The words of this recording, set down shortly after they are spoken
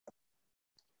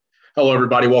Hello,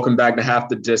 everybody. Welcome back to Half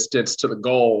the Distance to the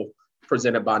Goal,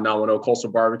 presented by 910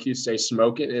 Coastal Barbecue. Stay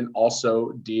smoking, and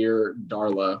also Dear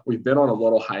Darla. We've been on a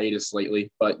little hiatus lately,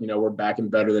 but we're back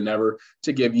and better than ever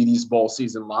to give you these bowl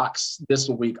season locks. This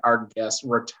week, our guest,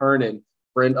 returning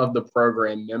friend of the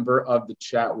program, member of the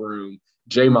chat room,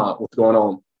 J-Mont. What's going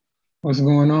on? What's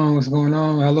going on? What's going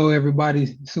on? Hello,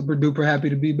 everybody. Super duper happy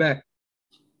to be back.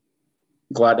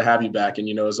 Glad to have you back.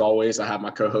 And as always, I have my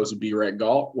co-host B-Rec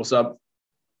Galt. What's up?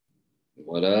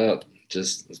 What up?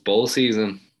 It's bowl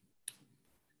season.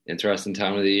 Interesting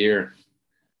time of the year.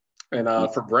 And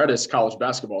for Brett, it's college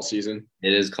basketball season.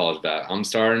 It is college basketball. I'm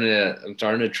starting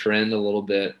to trend a little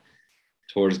bit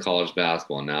towards college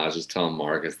basketball now. I was just telling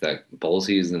Marcus that bowl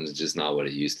season is just not what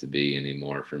it used to be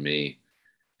anymore for me.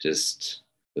 Just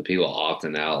the people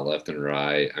opting out left and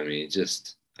right. I mean,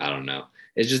 I don't know.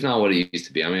 It's just not what it used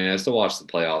to be. I mean, I still watch the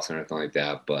playoffs and everything like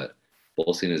that, but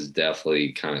bowl season has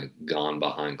definitely kind of gone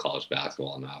behind college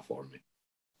basketball now for me.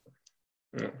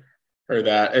 Yeah. Heard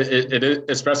that. It is,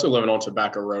 especially living on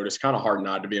Tobacco Road, it's kind of hard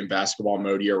not to be in basketball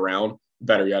mode year round.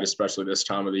 Better yet, especially this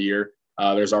time of the year.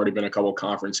 There's already been a couple of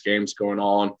conference games going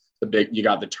on. You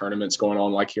got the tournaments going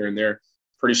on like here and there.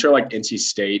 Pretty sure like NC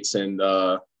State's and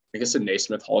I guess the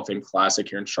Naismith Hall of Fame Classic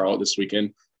here in Charlotte this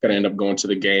weekend. Going to end up going to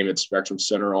the game at Spectrum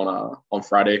Center on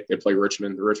Friday. They play the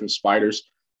Richmond Spiders.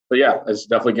 But yeah, it's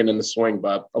definitely getting in the swing,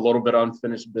 but a little bit of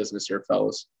unfinished business here,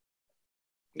 fellas.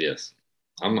 Yes.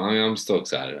 I'm still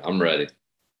excited. I'm ready.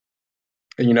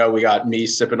 And we got me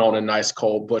sipping on a nice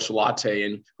cold Busch latte,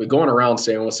 and we're going around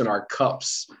saying what's in our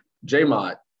cups.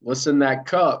 J-Mont, what's in that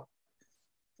cup?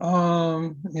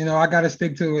 I gotta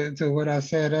stick to what I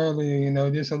said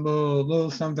earlier, just a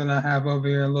little something I have over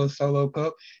here, a little solo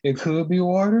cup. It could be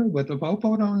water, but the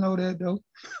popo don't know that though.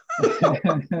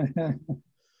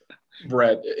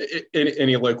 Brett,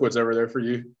 any liquids over there for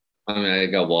you? I mean, I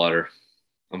got water.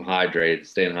 I'm hydrated,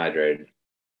 staying hydrated.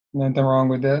 Nothing wrong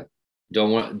with that.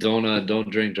 Don't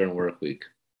drink during work week.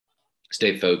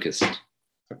 Stay focused.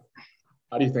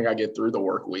 How do you think I get through the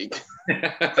work week?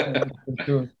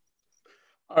 Sure.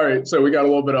 All right, so we got a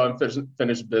little bit of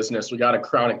unfinished business. We got to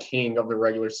crown a king of the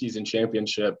regular season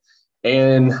championship,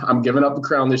 and I'm giving up the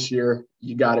crown this year.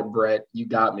 You got it, Brett. You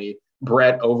got me.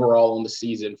 Brett overall on the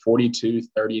season, 42,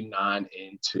 39,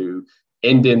 and 2,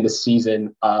 ending the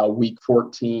season week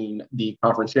 14, the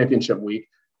conference championship week,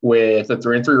 with a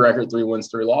 3-3 record, 3 wins,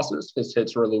 3 losses. His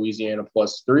hits were Louisiana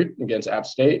 +3 against App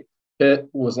State. Pitt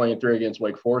was laying 3 against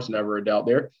Wake Forest, never a doubt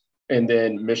there. And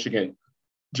then Michigan,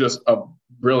 just a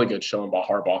really good showing by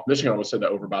Harbaugh. Michigan almost said that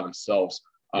over by themselves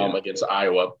against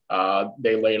Iowa.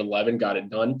 They laid 11, got it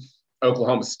done.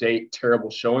 Oklahoma State, terrible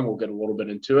showing. We'll get a little bit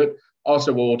into it.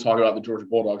 Also, we'll talk about the Georgia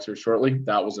Bulldogs here shortly.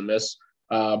 That was a miss.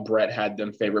 Brett had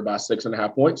them favored by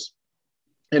 6.5 points.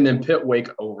 And then Pitt Wake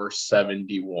over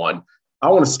 71. I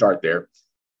want to start there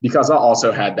because I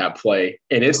also had that play.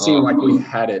 And it seemed like we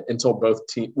had it until both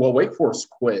teams – well, Wake Forest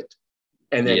quit.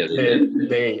 And then Pitt,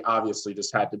 they obviously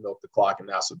just had to milk the clock, and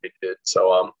that's what they did.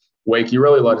 So, Wake, you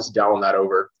really let us down on that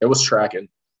over. It was tracking.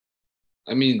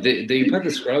 I mean, they put the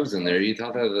scrubs in there. You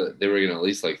thought that they were going to at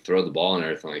least, like, throw the ball and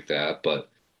everything like that, but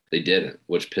they didn't,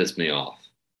 which pissed me off.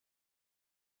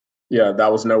 Yeah,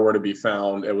 that was nowhere to be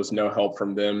found. It was no help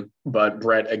from them. But,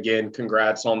 Brett, again,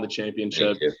 congrats on the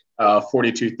championship.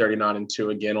 42, 39, and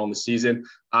 2 again on the season.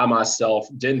 I myself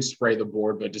didn't spray the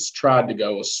board, but just tried to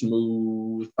go a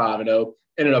smooth 5-0.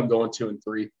 Ended up going 2 and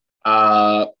 3.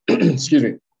 Excuse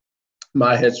me.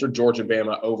 My hits were Georgia,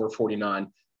 Bama over 49.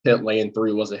 Pitt laying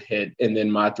 3 was a hit. And then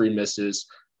my 3 misses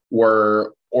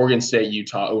were Oregon State,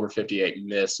 Utah over 58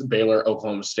 miss. Baylor,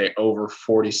 Oklahoma State over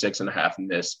 46.5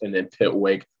 miss. And then Pitt,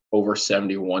 Wake over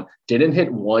 71. Didn't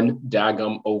hit one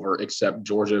daggum over except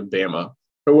Georgia, Bama.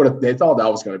 They thought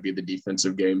that was going to be the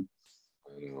defensive game.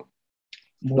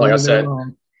 Like I said,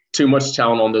 too much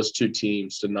talent on those two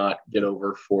teams to not get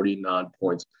over 49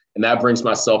 points. And that brings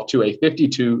myself to a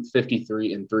 52,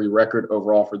 53, and 3 record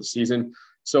overall for the season.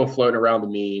 So floating around the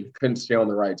mean, couldn't stay on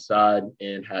the right side,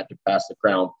 and had to pass the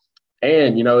crown.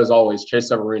 And, as always, Chase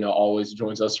Severino always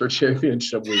joins us for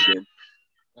championship weekend.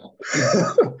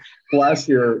 Last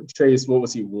year, Chase, what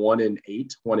was he,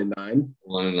 1-8, 1-9?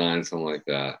 1-9, something like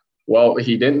that. Well,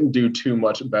 he didn't do too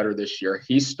much better this year.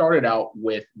 He started out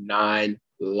with 9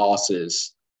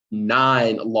 losses.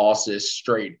 9 losses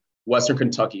straight. Western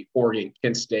Kentucky, Oregon,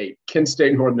 Kent State,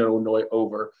 Northern Illinois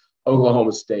over,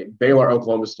 Oklahoma State, Baylor,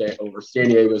 Oklahoma State over, San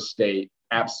Diego State,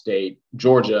 App State,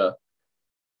 Georgia,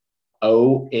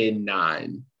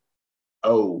 0-9.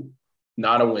 0-9.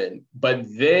 not a win. But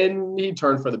then he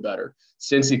turned for the better.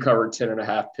 Since he covered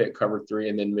 10.5, Pitt covered 3,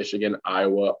 and then Michigan,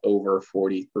 Iowa over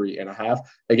 43.5.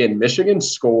 Again, Michigan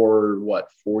scored,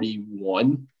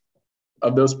 41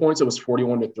 of those points? It was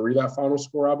 41-3, that final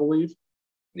score, I believe.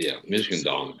 Yeah, Michigan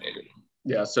dominated.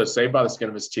 Yeah, so saved by the skin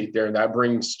of his teeth there. And that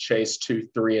brings Chase to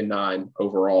 3-9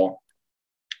 overall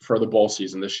for the bowl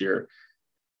season this year.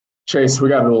 Chase, we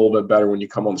got a little bit better when you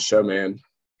come on the show, man.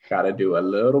 Got to do a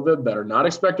little bit better. Not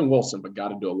expecting Wilson, but got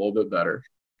to do a little bit better.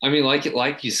 I mean,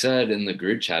 like you said in the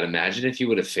group chat, imagine if you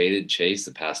would have faded Chase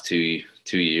the past two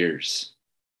years.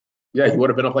 Yeah, he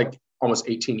would have been up like almost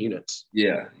 18 units.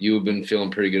 Yeah, you have been feeling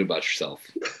pretty good about yourself.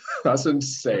 That's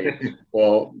insane.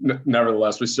 Well,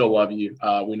 nevertheless, we still love you.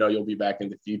 We know you'll be back in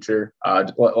the future.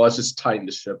 Let's just tighten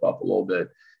the ship up a little bit.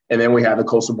 And then we have the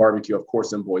Coastal Barbecue, of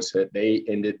course, in Boys Hit. They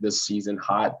ended this season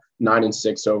hot,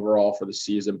 9-6 overall for the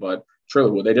season. But truly,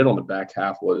 what they did on the back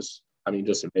half was,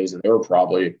 just amazing. They were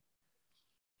probably,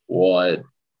 6-2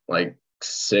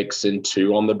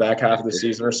 on the back half of the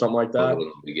season or something like that. In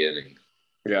the beginning.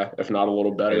 Yeah, if not a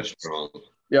little better. Strong.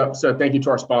 Yeah, so thank you to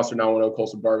our sponsor, 910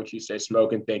 Coastal Barbecue. Stay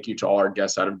smoking. Thank you to all our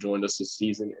guests that have joined us this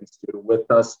season and stood with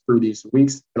us through these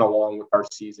weeks and along with our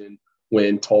season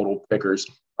win total pickers.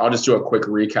 I'll just do a quick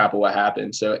recap of what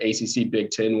happened. So ACC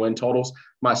Big Ten win totals.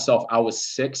 Myself, I was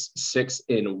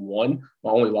 6-1.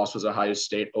 My only loss was Ohio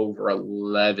State over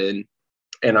 11,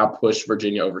 and I pushed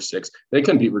Virginia over 6. They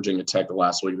couldn't beat Virginia Tech the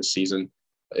last week of the season,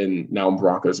 and now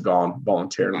Broncos gone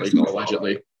voluntarily,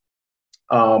 allegedly.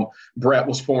 Brett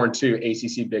was 4-2,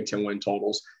 ACC Big Ten win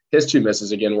totals. His two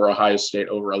misses, again, were Ohio State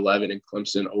over 11 and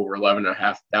Clemson over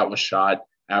 11.5. That was shot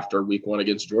after week 1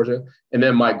 against Georgia. And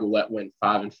then Mike Goulet went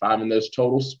 5-5 in those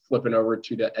totals, flipping over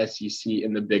to the SEC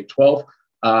in the Big 12.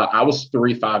 I was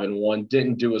 3-5-1,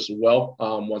 didn't do as well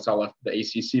once I left the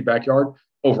ACC backyard.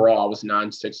 Overall, I was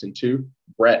 9-6-2.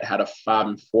 Brett had a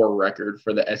 5-4 record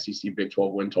for the SEC Big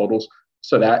 12 win totals.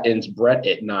 So that ends Brett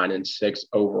at 9-6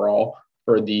 overall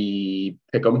for the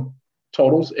Pick'em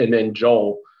totals. And then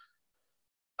Joel,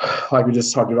 like we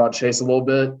just talked about Chase a little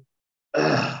bit,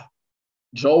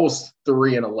 Joel was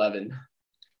 3-11.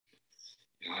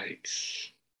 Yikes.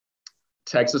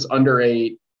 Texas under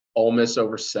 8, Ole Miss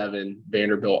over 7,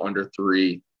 Vanderbilt under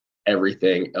 3.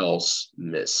 Everything else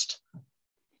missed.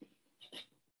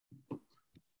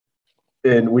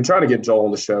 And we try to get Joel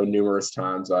on the show numerous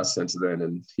times since then,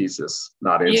 and he's just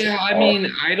not answering. Yeah,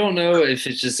 I don't know if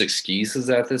it's just excuses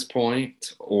at this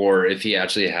point or if he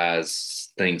actually has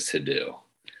things to do.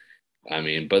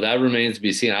 But that remains to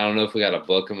be seen. I don't know if we got to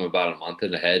book him about a month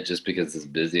ahead just because as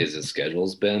busy as his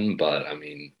schedule's been. But,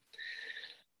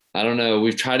 I don't know.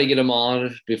 We've tried to get him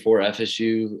on before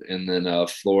FSU and then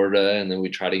Florida, and then we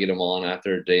tried to get him on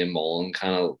after Dan Mullen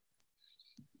kind of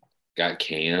got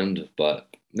canned. But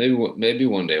maybe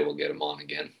one day we'll get him on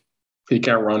again. He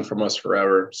can't run from us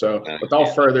forever. So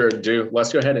without further ado,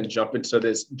 let's go ahead and jump into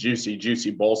this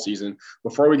juicy bowl season.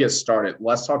 Before we get started,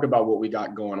 let's talk about what we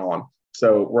got going on.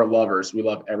 So we're lovers. We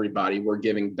love everybody. We're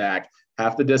giving back.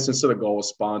 Half the Distance to the Goal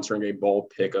is sponsoring a bowl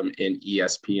pick'em in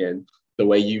ESPN. The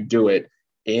way you do it,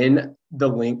 in the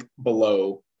link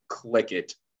below, click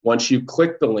it. Once you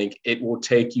click the link, it will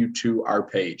take you to our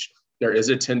page. There is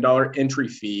a $10 entry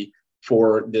fee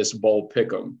for this bowl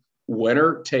pick'em.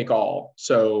 Winner take all.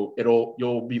 So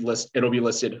it'll be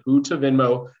listed who to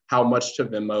Venmo, how much to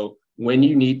Venmo, when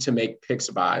you need to make picks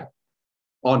by.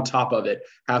 On top of it,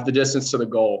 Half the Distance to the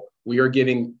Goal, we are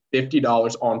giving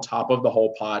 $50 on top of the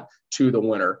whole pot to the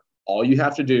winner. All you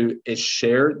have to do is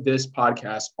share this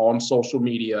podcast on social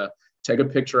media, take a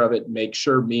picture of it, make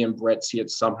sure me and Brett see it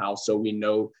somehow so we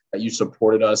know that you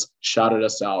supported us, shouted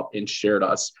us out, and shared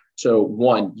us. So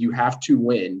 1, you have to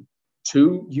win.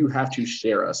 2, you have to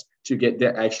share us to get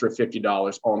the extra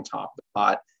 $50 on top of the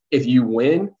pot. If you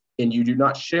win and you do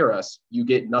not share us, you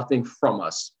get nothing from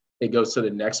us. It goes to the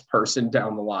next person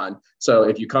down the line. So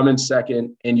if you come in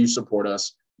second and you support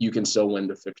us, you can still win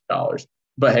the $50.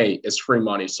 But hey, it's free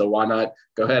money. So why not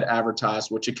go ahead,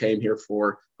 advertise what you came here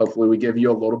for. Hopefully we give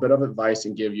you a little bit of advice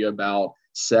and give you about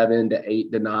 7 to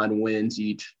 8 to 9 wins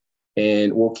each,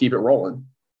 and we'll keep it rolling.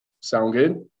 Sound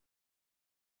good?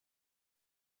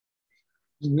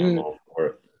 I'm all for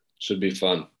it. Should be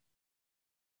fun.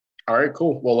 All right,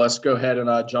 cool. Well, let's go ahead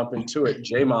and jump into it.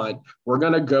 Jamon, we're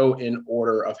going to go in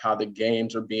order of how the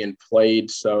games are being played.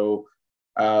 So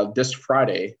this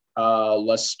Friday,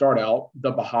 let's start out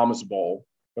the Bahamas Bowl.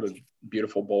 What a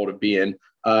beautiful bowl to be in.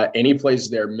 Any place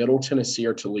there, Middle Tennessee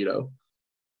or Toledo?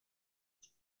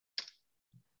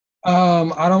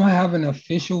 I don't have an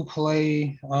official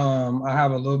play. I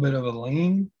have a little bit of a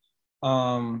lean.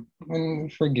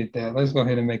 Forget that. Let's go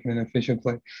ahead and make it an official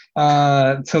play.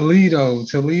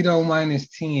 Toledo minus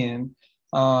 10.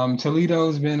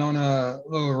 Toledo's been on a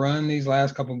little run these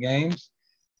last couple games.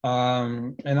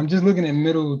 And I'm just looking at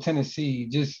Middle Tennessee.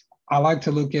 I like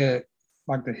to look at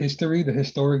like the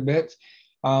historic bets.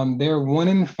 They're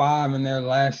 1-5 in their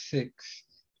last 6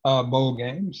 bowl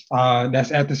games.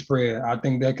 That's at the spread. I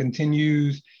think that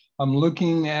continues. I'm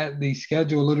looking at the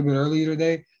schedule a little bit earlier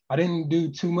today. I didn't do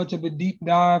too much of a deep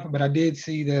dive, but I did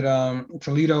see that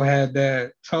Toledo had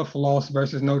that tough loss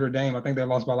versus Notre Dame. I think they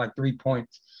lost by like 3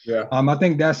 points. Yeah. I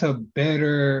think that's a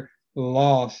better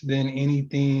loss than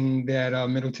anything that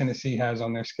Middle Tennessee has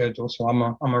on their schedule. So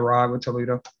I'm a ride with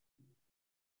Toledo.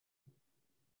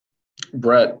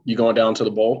 Brett, you going down to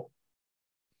the bowl?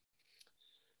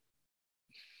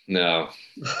 No,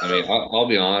 I mean I'll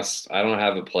be honest. I don't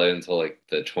have a play until like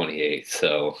the 28th.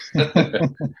 So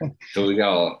so we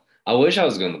got. I wish I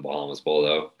was going to the Bahamas Bowl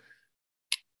though.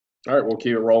 All right, we'll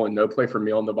keep it rolling. No play for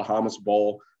me on the Bahamas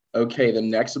Bowl. Okay, the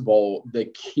next bowl, the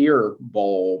Kier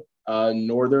Bowl,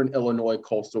 Northern Illinois,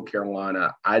 Coastal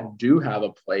Carolina. I do have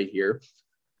a play here.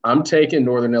 I'm taking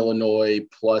Northern Illinois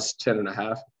plus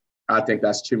 10.5. I think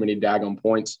that's too many daggone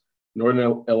points.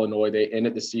 Northern Illinois, they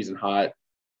ended the season hot.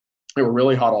 They were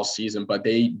really hot all season, but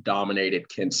they dominated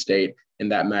Kent State in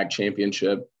that MAC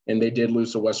championship. And they did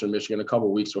lose to Western Michigan a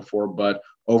couple weeks before. But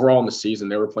overall in the season,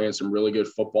 they were playing some really good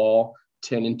football,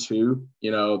 10-2.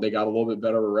 You know, they got a little bit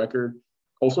better of a record.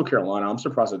 Coastal Carolina, I'm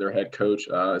surprised that their head coach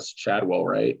is Chadwell,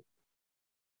 right?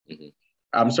 Mm-hmm.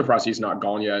 I'm surprised he's not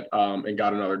gone yet and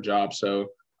got another job.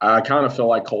 So I kind of feel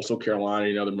like Coastal Carolina,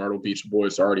 you know, the Myrtle Beach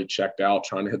boys already checked out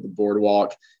trying to hit the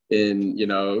boardwalk and, you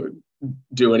know,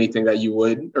 do anything that you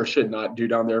would or should not do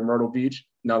down there in Myrtle Beach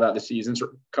now that the season's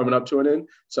coming up to an end.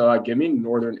 So give me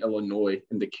Northern Illinois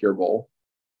in the Kier Bowl.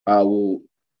 We'll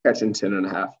catch in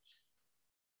 10.5.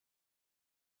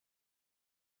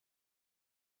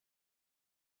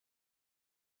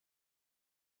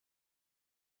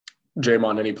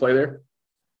 Jamon, any play there?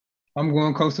 I'm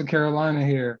going Coastal Carolina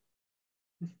here.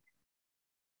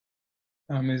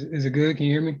 Is it good? Can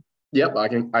you hear me? Yep,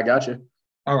 I got you.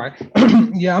 All right.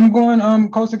 Yeah, I'm going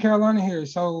Coastal Carolina here.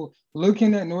 So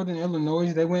looking at Northern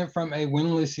Illinois, they went from a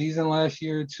winless season last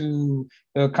year to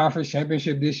the conference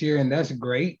championship this year, and that's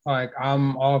great. Like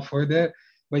I'm all for that.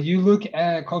 But you look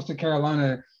at Coastal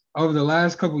Carolina over the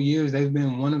last couple of years, they've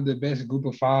been one of the best group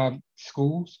of 5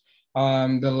 schools.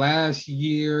 The last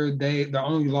year, the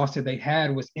only loss that they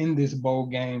had was in this bowl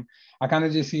game. I kind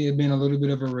of just see it being a little bit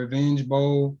of a revenge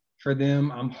bowl for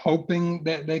them. I'm hoping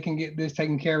that they can get this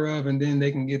taken care of, and then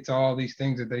they can get to all these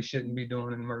things that they shouldn't be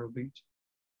doing in Myrtle Beach.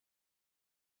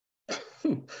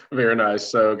 Very nice.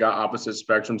 So got opposite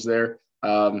spectrums there.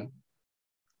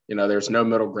 You know, there's no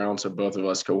middle ground, so both of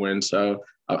us could win. So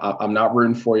I'm not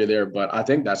rooting for you there, but I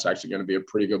think that's actually going to be a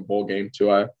pretty good bowl game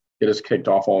to get us kicked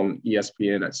off on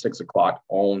ESPN at 6:00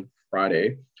 on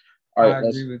Friday. All right, I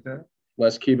agree with that.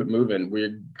 Let's keep it moving.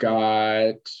 We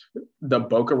got the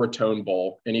Boca Raton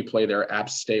Bowl. Any play there? App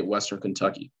State, Western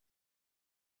Kentucky.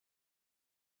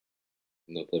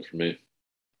 No play for me.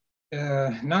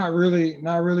 Not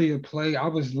really a play. I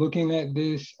was looking at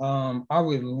this. I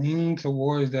would lean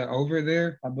towards that over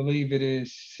there. I believe it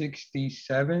is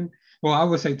 67. Well, I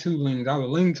would say 2 leans. I would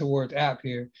lean towards App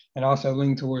here and also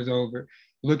lean towards over.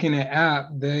 Looking at App,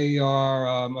 they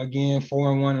are again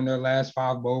 4-1 in their last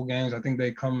 5 bowl games. I think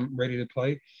they come ready to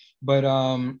play. But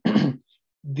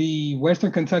the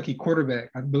Western Kentucky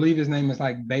quarterback, I believe his name is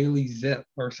like Bailey Zepp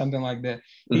or something like that.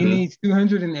 Mm-hmm. He needs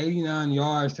 289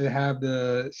 yards to have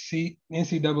the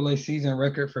NCAA season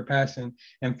record for passing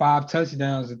and 5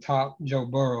 touchdowns to top Joe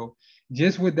Burrow.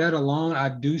 Just with that alone, I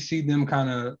do see them kind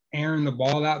of airing the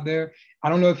ball out there. I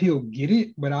don't know if he'll get it,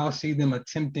 but I'll see them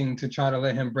attempting to try to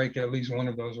let him break at least one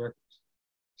of those records.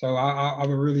 So I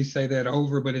would really say that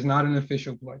over, but it's not an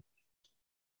official play.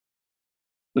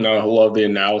 No, I love the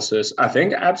analysis. I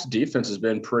think App's defense has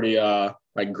been pretty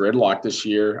like gridlock this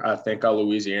year. I think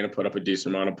Louisiana put up a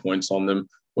decent amount of points on them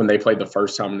when they played the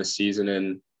first time in the season.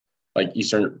 And like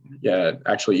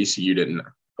actually ECU didn't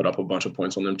put up a bunch of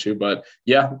points on them too. But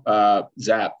yeah,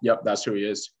 Zap, yep, that's who he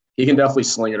is. He can definitely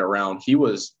sling it around. He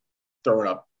was throwing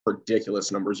up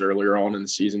ridiculous numbers earlier on in the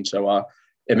season. So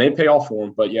it may pay off for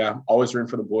him. But yeah, always rooting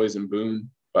for the boys in Boone.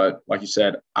 But like you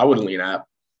said, I would lean App.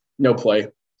 No play.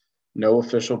 No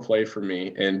official play for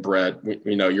me. And Brett,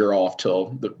 we know you're off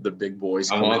till the big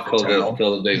boys. I'm off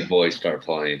till the big boys start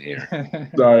playing here.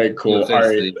 All right, cool. All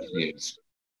right.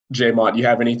 J-Mont, you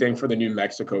have anything for the New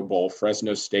Mexico Bowl,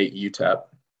 Fresno State, UTEP?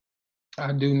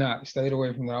 I do not. Stayed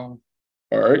away from that one.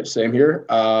 All right, same here.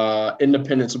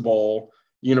 Independence Bowl,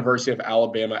 University of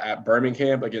Alabama at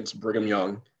Birmingham against Brigham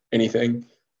Young. Anything?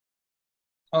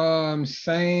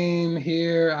 Same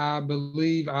here. I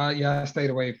believe I stayed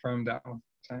away from that one.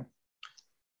 Same.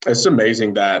 It's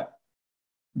amazing that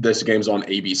this game's on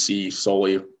ABC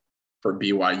solely for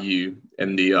BYU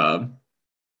and the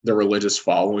religious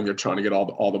following. They're trying to get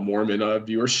all the Mormon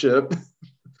viewership.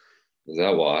 Is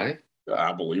that why?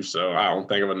 I believe so. I don't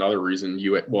think of another reason.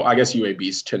 Well, I guess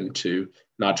UAB's 10-2,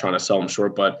 not trying to sell them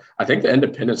short, but I think the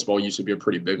Independence Bowl used to be a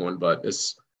pretty big one, but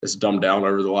it's dumbed down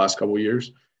over the last couple of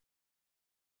years.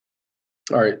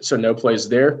 All right, so no plays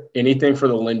there. Anything for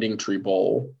the Lending Tree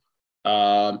Bowl?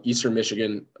 Eastern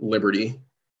Michigan, Liberty.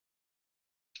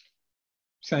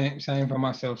 Same for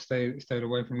myself. Stayed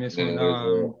away from this Yeah,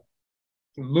 one.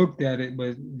 Looked at it,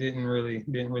 but didn't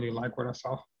really like what I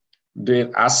saw.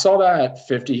 Dude, I saw that at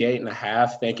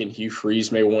 58.5, thinking Hugh Freeze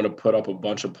may want to put up a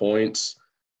bunch of points.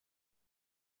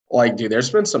 Like, dude, there's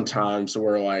been some times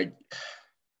where, like,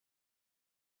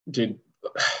 dude,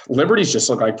 Liberty's just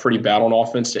looked like pretty bad on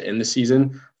offense to end the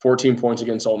season. 14 points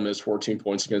against Ole Miss, 14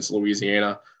 points against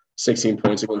Louisiana, 16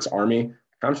 points against Army.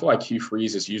 I kind of feel like Hugh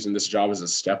Freeze is using this job as a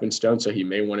stepping stone, so he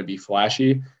may want to be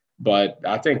flashy. But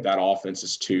I think that offense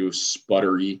is too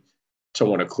sputtery to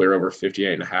want to clear over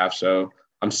 58.5. So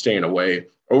I'm staying away.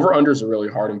 Over-unders are really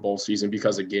hard in bowl season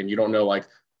because, again, you don't know, like,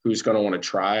 who's going to want to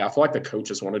try. I feel like the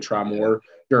coaches want to try more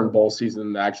during bowl season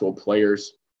than the actual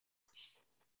players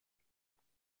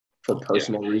for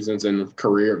personal reasons and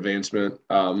career advancement.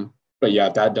 But, yeah,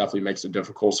 that definitely makes it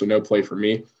difficult. So no play for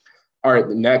me. All right,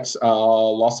 the next,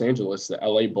 Los Angeles, the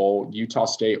LA Bowl, Utah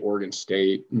State, Oregon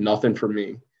State. Nothing for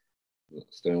me.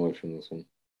 Stay away from this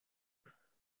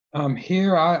one.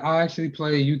 Here I actually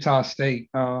play Utah State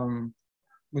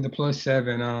with a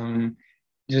 +7.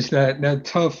 Just that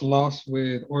tough loss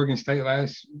with Oregon State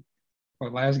last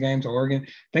game to Oregon. I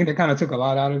think that kind of took a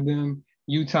lot out of them.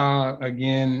 Utah,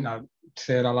 again, I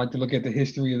said I like to look at the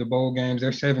history of the bowl games.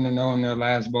 They're 7-0 in their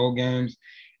last bowl games.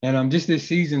 And just this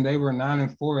season, they were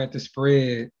 9-4 at the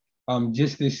spread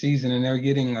just this season, and they're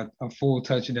getting a full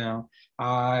touchdown.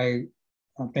 I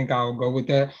think I'll go with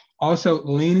that. Also,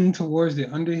 leaning towards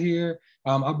the under here.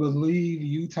 I believe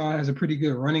Utah has a pretty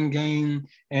good running game,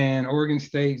 and Oregon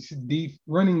State's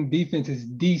running defense is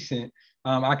decent.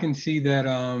 I can see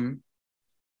that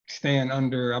staying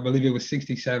under, I believe it was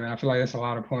 67. I feel like that's a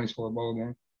lot of points for a bowl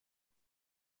game.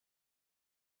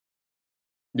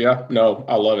 Yeah, no,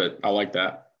 I love it. I like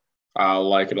that. I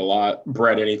like it a lot.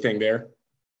 Brett, anything there?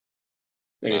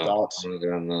 Any thoughts?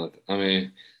 I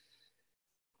mean,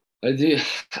 I do.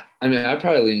 I mean, I'd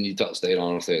probably lean Utah State,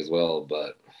 honestly, as well,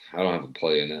 but I don't have a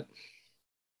play in it.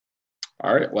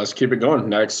 All right, let's keep it going.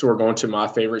 Next, we're going to my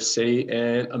favorite city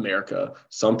in America.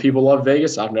 Some people love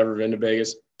Vegas. I've never been to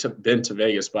Vegas,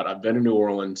 but I've been to New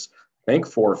Orleans, I think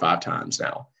 4 or 5 times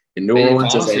now. In New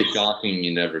Orleans, it's honestly shocking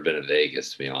you've never been to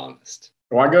Vegas, to be honest.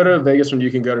 Why go to Vegas when you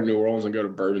can go to New Orleans and go to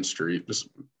Bourbon Street? Just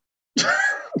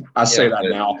I say that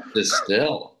now. Just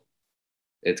still,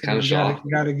 it's kind of shocking.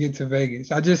 You got to get to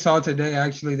Vegas. I just saw today,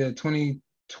 actually, that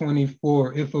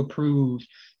 2024, if approved,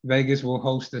 Vegas will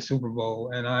host the Super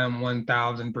Bowl, and I am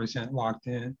 1,000% locked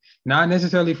in. Not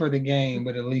necessarily for the game,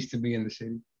 but at least to be in the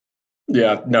city.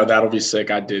 Yeah, no, that'll be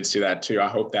sick. I did see that too. I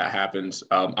hope that happens.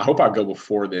 I hope I go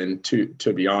before then,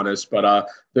 to be honest. But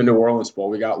the New Orleans Bowl,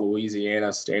 we got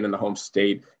Louisiana staying in the home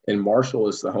state, and Marshall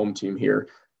is the home team here.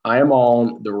 I am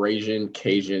on the Raging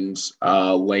Cajuns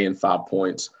laying 5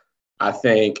 points. I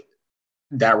think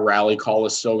that rally call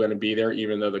is still going to be there,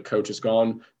 even though the coach is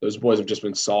gone. Those boys have just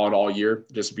been solid all year.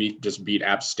 Just beat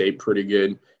App State pretty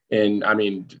good, and I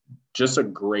mean, just a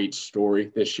great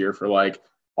story this year for like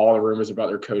all the rumors about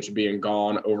their coach being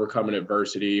gone, overcoming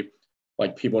adversity,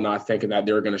 like people not thinking that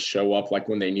they were going to show up like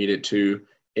when they needed to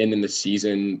end in the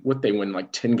season. They win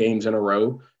like 10 games in a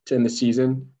row to end the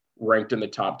season, ranked in the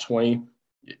top 20.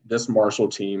 This Marshall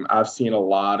team, I've seen a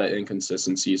lot of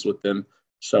inconsistencies with them.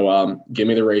 So give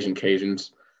me the Raging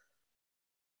Cajuns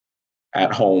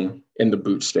at home in the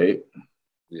boot state.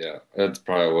 Yeah, that's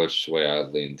probably which way I'd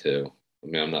lean too. I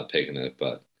mean, I'm not picking it,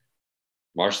 but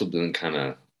Marshall's been kind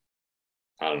of,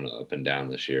 I don't know, up and down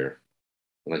this year.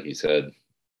 And like you said,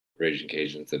 Raging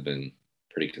Cajuns have been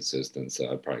pretty consistent,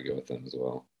 so I'd probably go with them as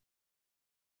well.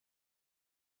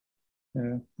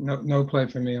 Yeah, no play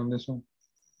for me on this one.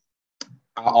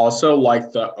 I also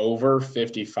like the over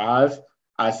 55.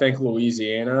 I think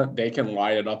Louisiana, they can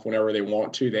light it up whenever they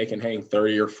want to. They can hang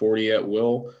 30 or 40 at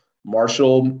will.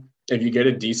 Marshall, if you get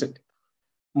a decent –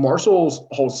 Marshall's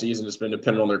whole season has been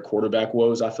dependent on their quarterback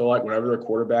woes. I feel like whenever their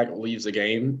quarterback leaves the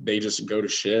game, they just go to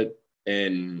shit.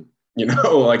 And,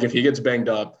 like if he gets banged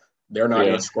up, They're not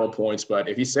going to score points, but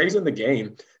if he stays in the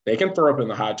game, they can throw up in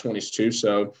the high 20s too.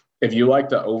 So if you like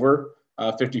the over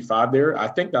 55 there, I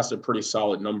think that's a pretty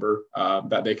solid number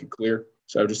that they could clear.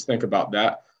 So just think about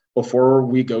that. Before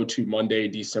we go to Monday,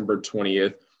 December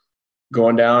 20th,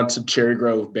 going down to Cherry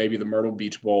Grove, baby, the Myrtle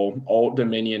Beach Bowl, Old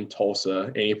Dominion,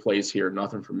 Tulsa. Any plays here?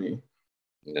 Nothing for me.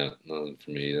 No, nothing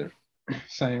for me either.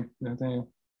 Same. Nothing.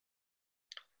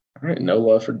 All right, no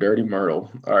love for Dirty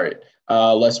Myrtle. All right,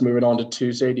 let's move it on to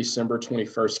Tuesday, December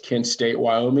 21st, Kent State,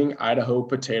 Wyoming, Idaho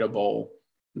Potato Bowl.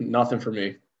 Nothing for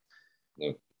me.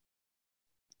 Nope.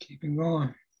 Keep it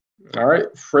going. All right,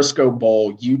 Frisco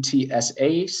Bowl,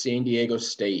 UTSA, San Diego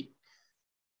State.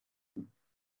 Are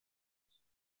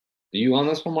you on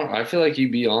this one, Mark? I feel like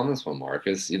you'd be on this one,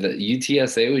 Marcus. The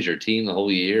UTSA was your team the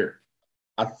whole year.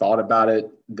 I thought about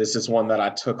it. This is one that I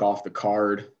took off the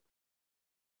card.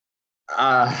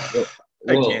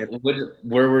 Again,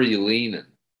 where were you leaning?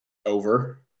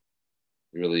 Over.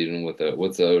 You were leaning with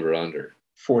what's the over under?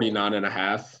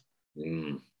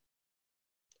 49.5.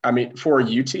 I mean, for a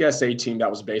UTSA team that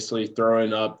was basically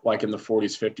throwing up like in the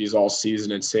 40s, 50s all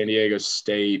season in San Diego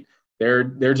State,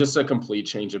 they're just a complete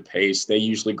change of pace. They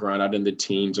usually grind out in the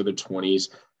teens or the 20s.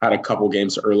 Had a couple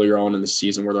games earlier on in the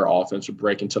season where their offense would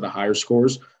break into the higher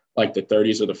scores, like the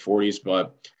 30s or the 40s.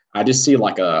 But I just see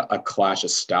like a clash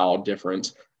of style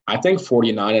difference. I think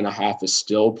 49.5 is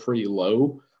still pretty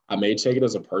low. I may take it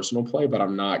as a personal play, but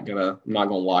I'm not gonna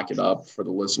lock it up for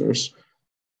the listeners.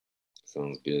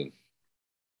 Sounds good.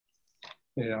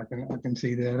 Yeah, I can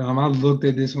see that. I looked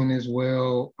at this one as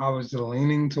well. I was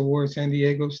leaning towards San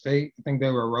Diego State. I think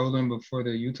they were rolling before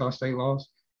the Utah State loss,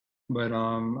 but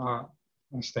I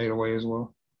stayed away as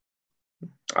well.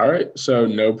 All right, so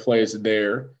no plays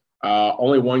there.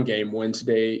 Only one game,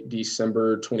 Wednesday,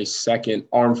 December 22nd,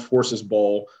 Armed Forces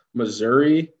Bowl,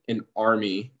 Missouri and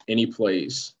Army. Any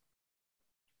plays?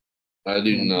 I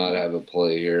do not have a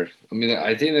play here. I mean,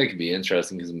 I think that could be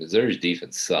interesting because Missouri's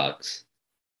defense sucks.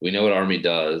 We know what Army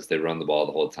does. They run the ball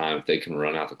the whole time. If they can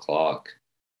run out the clock,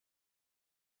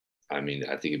 I mean,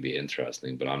 I think it'd be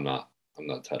interesting, but I'm not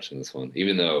touching this one.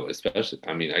 Even though, especially,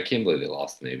 I mean, I can't believe they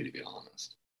lost the Navy, to be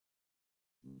honest.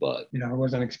 But yeah, I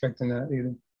wasn't expecting that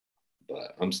either.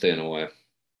 But I'm staying away.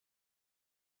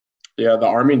 Yeah, the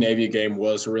Army-Navy game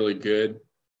was really good.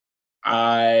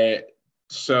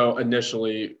 So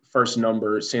initially, first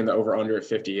number, seeing the over-under at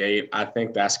 58, I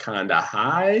think that's kind of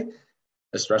high,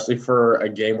 especially for a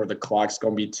game where the clock's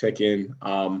going to be ticking.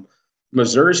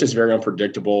 Missouri's just very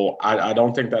unpredictable. I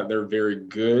don't think that they're very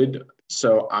good.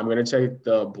 So I'm going to take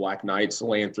the Black Knights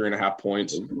laying 3.5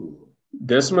 points.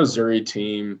 This Missouri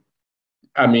team,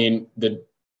 I mean,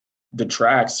 the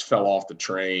tracks fell off the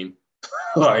train.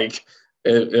 Like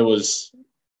it was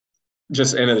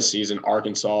just end of the season.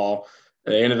 Arkansas,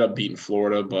 they ended up beating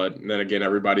Florida, but then again,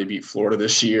 everybody beat Florida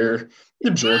this year.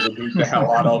 Georgia beat the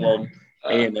hell out of them.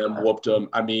 A&M whooped them.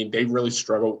 I mean, they really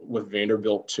struggled with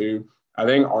Vanderbilt too. I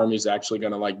think Army's actually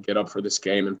going to like get up for this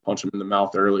game and punch them in the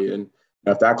mouth early. And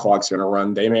if that clock's going to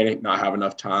run, they may not have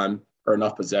enough time or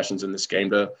enough possessions in this game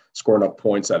to score enough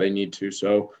points that they need to.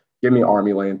 So give me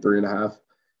Army laying 3.5.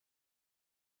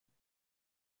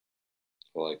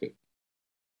 I like it.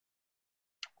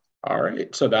 All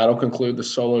right, so that'll conclude the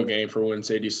solo game for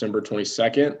Wednesday, December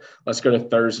 22nd. Let's go to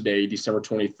Thursday, December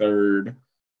 23rd.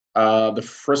 The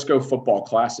Frisco Football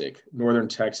Classic, Northern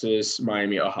Texas,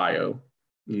 Miami, Ohio.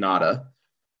 Nada.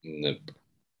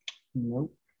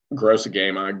 Nope. Gross a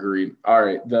game, I agree. All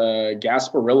right, the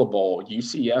Gasparilla Bowl,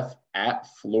 UCF at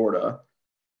Florida.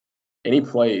 Any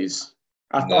plays?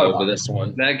 I thought about this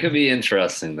one. That could be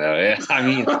interesting, though. I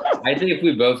mean, I think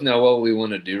we both know what we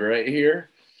want to do right here.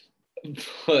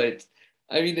 But,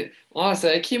 I mean,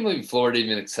 honestly, I can't believe Florida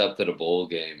even accepted a bowl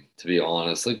game, to be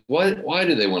honest. Like, why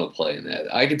do they want to play in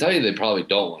that? I can tell you they probably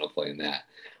don't want to play in that.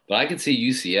 But I can see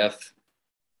UCF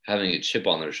having a chip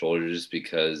on their shoulder just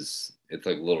because it's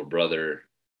like little brother,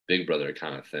 big brother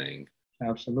kind of thing.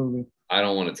 Absolutely. I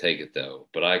don't want to take it, though,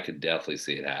 but I could definitely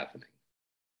see it happening.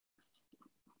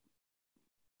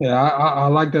 Yeah, I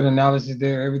like that analysis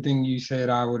there. Everything you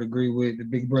said, I would agree with. The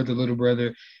big brother, little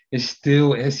brother is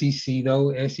still SEC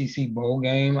though, SEC bowl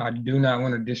game. I do not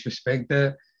want to disrespect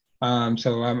that.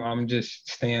 So I'm just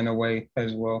staying away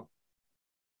as well.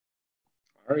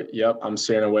 All right. Yep. I'm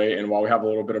staying away. And while we have a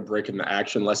little bit of break in the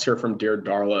action, let's hear from Dear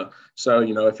Darla. So,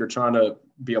 if you're trying to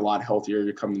be a lot healthier,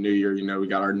 you come the new year, we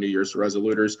got our New Year's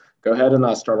resoluters. Go ahead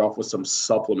and start off with some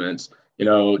supplements.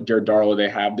 Dear Darla, they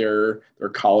have their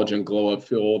collagen glow up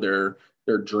fuel, their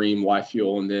dream life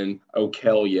fuel, and then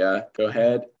Okelia. Go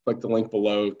ahead, click the link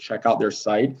below, check out their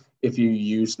site. If you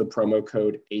use the promo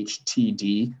code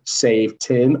HTD, save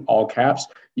 10, all caps,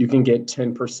 you can get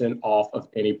 10% off of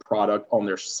any product on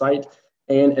their site.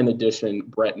 And in addition,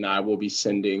 Brett and I will be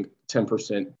sending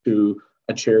 10% to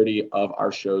a charity of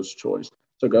our show's choice.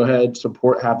 So go ahead,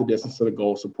 support Half the Distance to the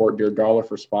Goal, support Dear Dollar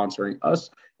for sponsoring us,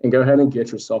 and go ahead and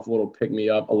get yourself a little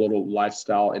pick-me-up, a little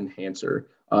lifestyle enhancer.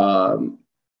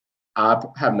 I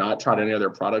have not tried any of their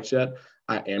products yet.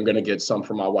 I am going to get some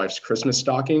for my wife's Christmas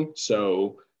stocking.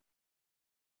 So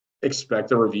expect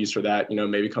the reviews for that,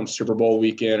 maybe come Super Bowl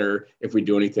weekend, or if we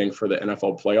do anything for the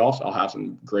NFL playoffs, I'll have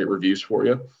some great reviews for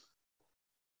you.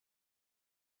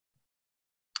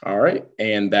 All right.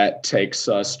 And that takes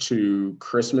us to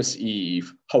Christmas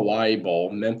Eve, Hawaii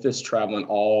Bowl, Memphis traveling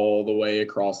all the way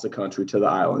across the country to the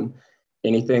island.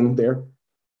 Anything there?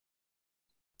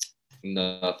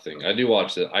 Nothing. I do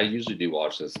watch it. I usually do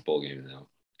watch this bowl game now,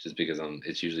 just because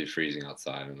it's usually freezing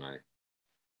outside, and I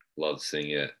love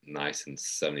seeing it nice and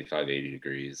 75, 80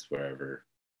 degrees wherever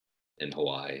in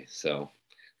Hawaii. So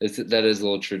that is a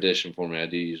little tradition for me. I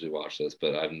do usually watch this,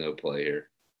 but I have no play here.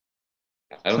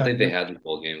 I don't think they had the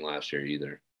bowl game last year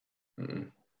either,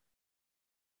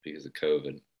 because of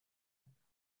COVID.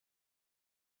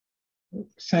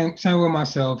 Same with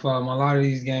myself. A lot of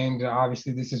these games,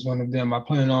 obviously, this is one of them. I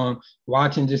plan on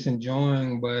watching, just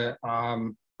enjoying, but I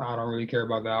don't really care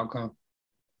about the outcome.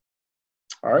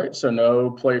 All right, so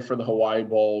no play for the Hawaii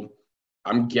Bowl.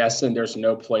 I'm guessing there's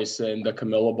no place in the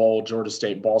Camilla Bowl, Georgia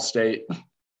State, Ball State.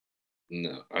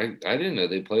 No, I didn't know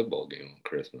they play a bowl game on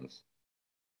Christmas.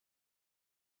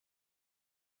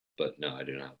 But no, I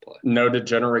do not play. No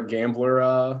degenerate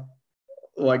gambler,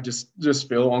 just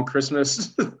feel on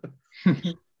Christmas.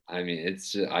 I mean,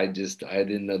 it's just, I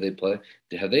didn't know they play.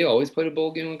 Have they always played a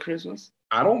bowl game on Christmas?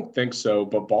 I don't think so,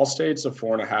 but Ball State's a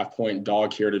 4.5-point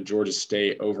dog here to Georgia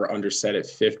State, over under set at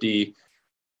 50.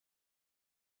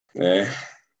 No,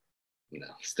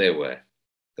 stay away.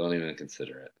 Don't even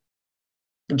consider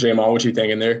it. Jamal, what you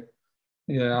thinking there?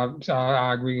 Yeah,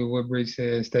 I agree with what Bridge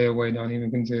said. Stay away. Don't even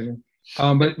consider.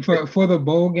 But for the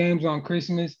bowl games on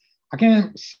Christmas, I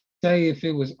can't say if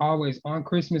it was always on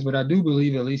Christmas, but I do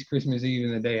believe at least Christmas Eve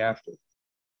and the day after.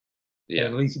 Yeah,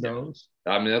 at least those.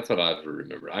 I mean, that's what I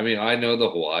remember. I mean, I know the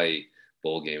Hawaii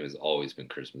bowl game has always been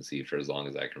Christmas Eve for as long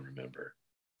as I can remember.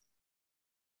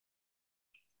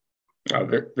 Oh,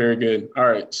 very, very good. All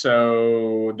right,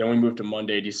 so then we move to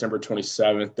Monday, December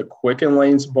 27th, the Quicken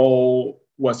Lanes Bowl,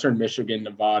 Western Michigan,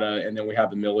 Nevada, and then we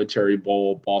have the Military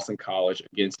Bowl, Boston College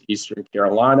against Eastern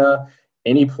Carolina.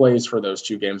 Any plays for those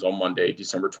two games on Monday,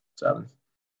 December 27th?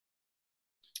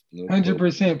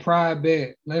 100% pride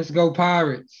bet. Let's go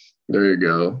Pirates. There you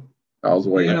go. I was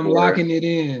waiting. And I'm locking it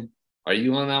in. Are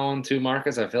you on that one too,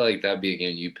 Marcus? I feel like that'd be a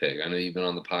game you pick. I know you've been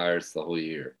on the Pirates the whole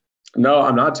year. No,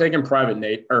 I'm not taking Pirate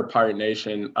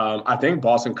Nation. I think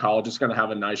Boston College is going to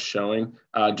have a nice showing,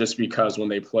 just because when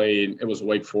they played, it was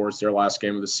Wake Forest, their last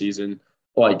game of the season.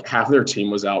 Like half of their team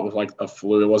was out with like a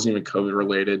flu. It wasn't even COVID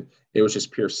related. It was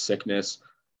just pure sickness.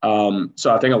 So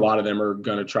I think a lot of them are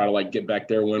going to try to like get back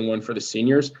there, win one for the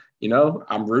seniors.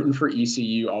 I'm rooting for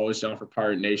ECU, always down for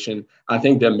Pirate Nation. I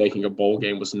think them making a bowl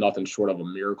game was nothing short of a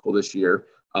miracle this year,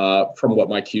 from what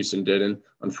Mike Houston did. And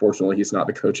unfortunately, he's not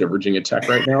the coach at Virginia Tech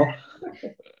right now.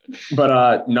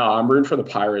 But no, I'm rooting for the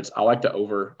Pirates. I like the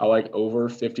over. I like over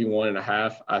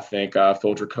 51.5. I think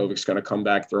Phil Drakovic's going to come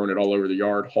back throwing it all over the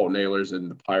yard. Holt Nailers and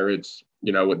the Pirates,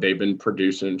 what they've been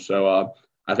producing. So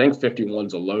I think 51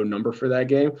 is a low number for that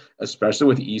game, especially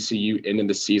with ECU ending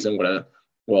the season with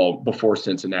before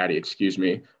Cincinnati, excuse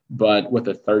me, but with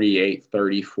a 38,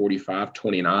 30, 45,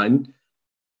 29.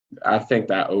 I think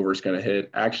that over is going to hit.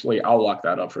 Actually, I'll lock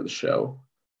that up for the show.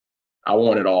 I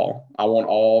want it all. I want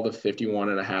all the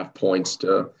 51.5 points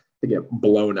to get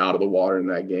blown out of the water in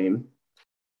that game.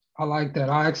 I like that.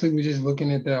 I actually was just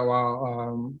looking at that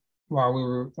while we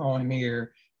were on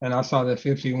here, and I saw that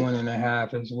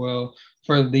 51.5 as well.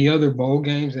 For the other bowl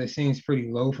games, that seems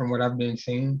pretty low from what I've been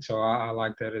seeing, so I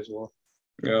like that as well.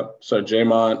 Yeah. So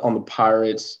Jamon on the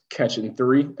Pirates catching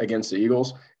 3 against the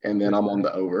Eagles, and then I'm on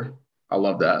the over. I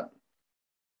love that.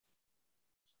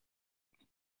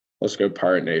 Let's go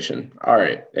Pirate Nation. All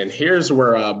right. And here's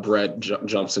where Brett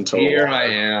jumps into the Here water. I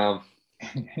am.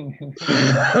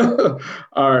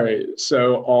 All right.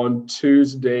 So on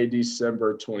Tuesday,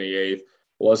 December 28th,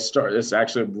 let's start. It's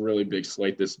actually a really big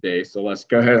slate this day. So let's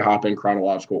go ahead and hop in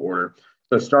chronological order.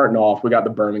 So starting off, we got the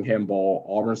Birmingham Bowl.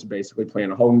 Auburn's basically playing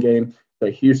a home game. So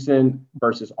Houston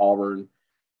versus Auburn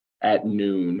at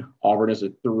noon. Auburn is a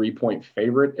 3-point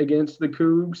favorite against the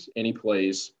Cougs. Any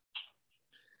plays?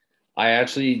 I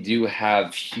actually do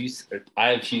have Houston. I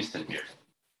have Houston here.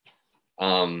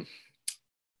 I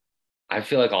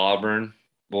feel like Auburn.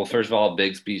 Well, first of all,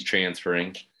 Bigsby's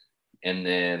transferring. And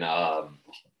then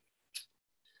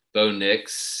Bo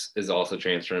Nix is also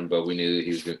transferring, but we knew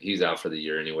he's out for the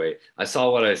year anyway. I saw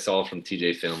what I saw from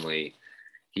TJ Finley.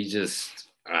 He just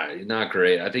not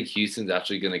great. I think Houston's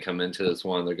actually going to come into this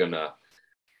one. They're going to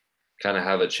kind of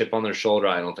have a chip on their shoulder.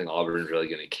 I don't think Auburn's really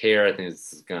going to care. I think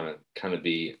this is going to kind of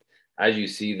be, as you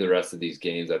see the rest of these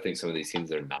games, I think some of these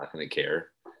teams are not going to care.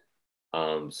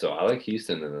 So I like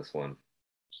Houston in this one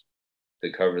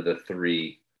to cover the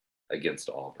 3 against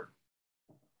Auburn.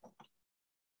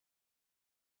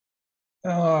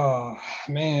 Oh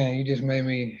man, you just made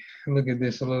me look at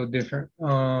this a little different.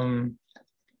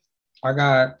 I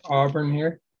got Auburn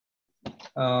here.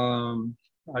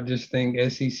 I just think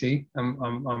SEC.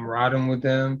 I'm riding with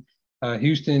them.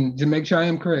 Houston, to make sure I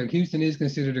am correct, Houston is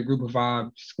considered a Group of 5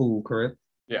 school, correct?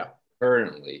 Yeah.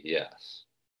 Currently, yes.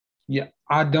 Yeah,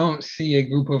 I don't see a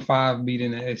Group of 5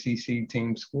 beating an SEC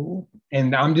team school,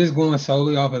 and I'm just going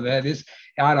solely off of that. This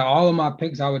out of all of my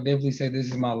picks, I would definitely say this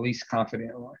is my least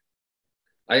confident one.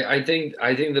 I think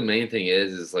the main thing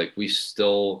is like we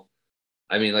still,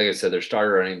 I mean, like I said, their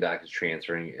starter running back is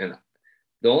transferring, and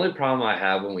the only problem I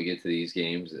have when we get to these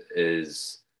games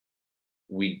is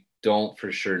we don't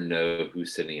for sure know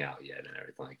who's sitting out yet and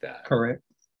everything like that. Correct.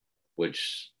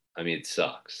 Which, I mean, it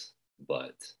sucks,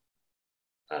 but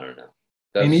I don't know.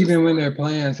 And even when they're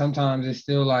playing, sometimes it's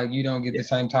still like you don't get the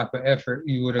same type of effort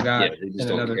you would have got they just in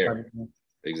don't another care. type of game.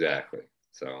 Exactly.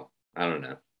 So I don't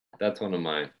know. That's one of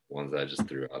my ones I just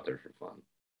threw out there for fun.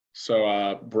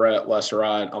 So Brett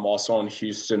Lesserod, I'm also on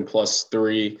Houston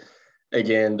 +3.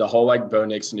 Again, the whole like Bo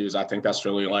Nix news, I think that's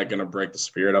really like going to break the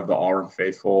spirit of the Auburn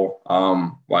faithful.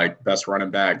 Like best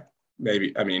running back,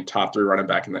 top 3 running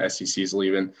back in the SEC is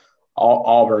leaving.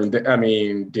 Auburn, I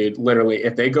mean, dude, literally,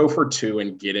 if they go for 2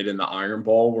 and get it in the Iron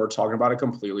Bowl, we're talking about a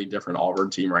completely different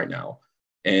Auburn team right now.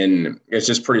 And it's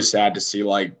just pretty sad to see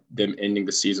like them ending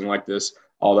the season like this.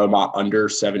 Although my under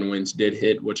 7 wins did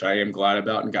hit, which I am glad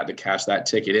about and got to cash that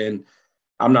ticket in.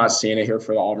 I'm not seeing it here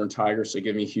for the Auburn Tigers, so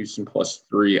give me Houston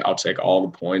 +3. I'll take all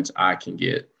the points I can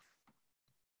get.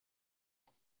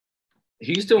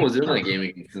 Houston was in that game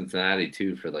against Cincinnati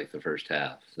too for like the first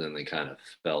half. So then they kind of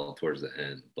fell towards the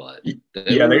end, but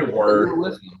they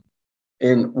were.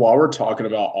 And while we're talking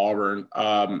about Auburn,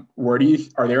 are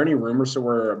there any rumors to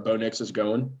where Bo Nix is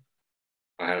going?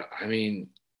 I mean,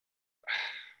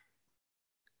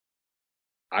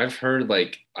 I've heard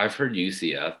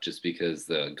UCF just because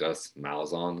the Gus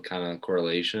Malzahn kind of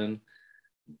correlation,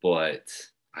 but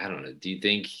I don't know. Do you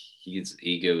think his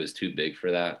ego is too big for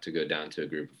that to go down to a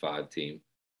Group of 5 team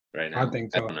right now? I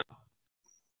think so. I don't know.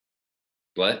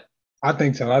 What? I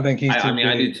think so. I think he's too big.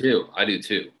 I do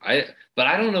too. But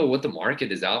I don't know what the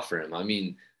market is out for him. I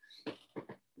mean,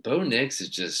 Bo Nix is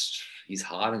just he's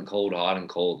hot and cold.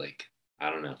 Like, I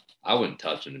don't know. I wouldn't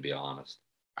touch him, to be honest.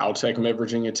 I'll take him at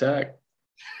Virginia Tech.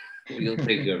 You'll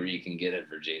take whoever you can get at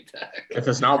Virginia Tech. If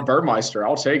it's not Burmeister,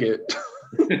 I'll take it.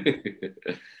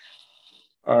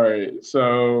 All right.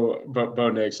 So, Bo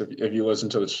Nix, if you listen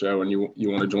to the show and you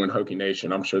want to join Hokie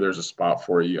Nation, I'm sure there's a spot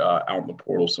for you out in the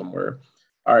portal somewhere.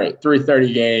 All right.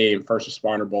 3:30 game, First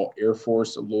Responder Bowl, Air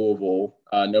Force, Louisville.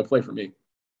 No play for me.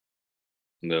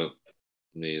 No,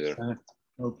 neither.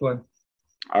 No play.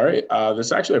 All right. This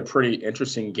is actually a pretty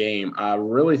interesting game. I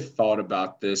really thought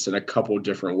about this in a couple of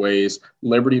different ways.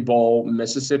 Liberty Bowl,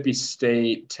 Mississippi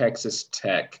State, Texas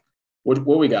Tech. What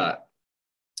we got?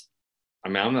 I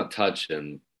mean, I'm not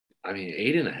touching. I mean,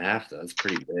 8.5, that's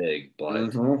pretty big,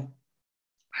 but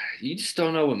you just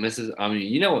don't know what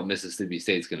you know what Mississippi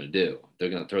State's going to do. They're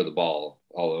going to throw the ball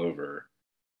all over.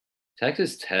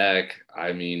 Texas Tech,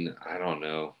 I mean, I don't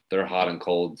know. They're hot and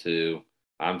cold too.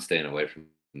 I'm staying away from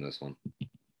this one.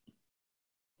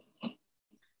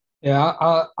 Yeah,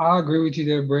 I agree with you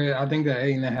there, Brett. I think that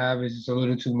 8.5 is just a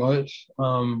little too much.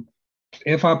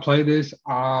 If I play this,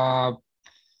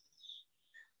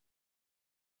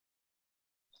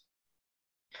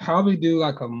 probably do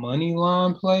like a money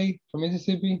line play for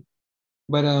Mississippi.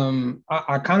 But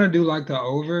I kind of do like the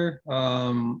over.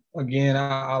 Again,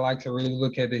 I like to really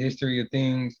look at the history of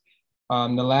things. The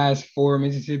last 4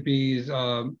 Mississippi's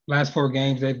last 4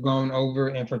 games they've gone over,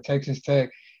 and for Texas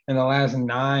Tech, in the last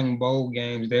 9 bowl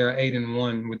games, they're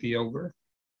 8-1 with the over.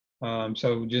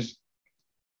 So just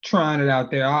trying it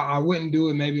out there. I wouldn't do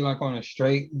it maybe like on a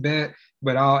straight bet,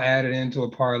 but I'll add it into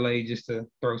a parlay just to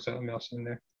throw something else in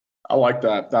there. I like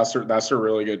that. That's a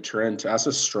really good trend. That's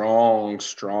a strong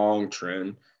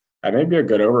trend. That may be a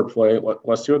good overplay.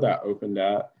 Let's see what that opened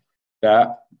at.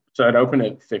 So it opened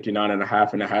at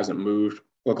 59.5 and it hasn't moved.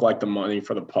 Looked like the money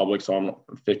for the public's on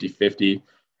 50-50.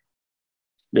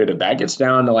 Dude, if that gets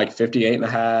down to like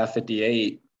 58.5,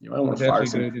 58, You might want to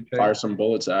Definitely good to take. fire some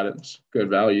bullets at it. It's good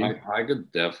value. I'd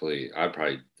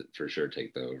probably for sure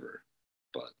take the over,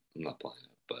 but I'm not playing it.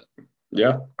 But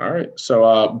Yeah. All right.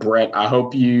 So, Brett, I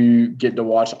hope you get to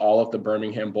watch all of the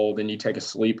Birmingham Bowl. Then you take a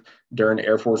sleep during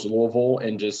Air Force Louisville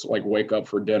and just like wake up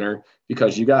for dinner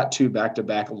because you got 2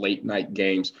 back-to-back late night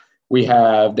games. We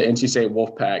have the NC State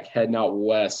Wolfpack heading out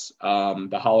west,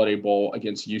 the Holiday Bowl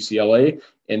against UCLA.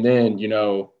 And then,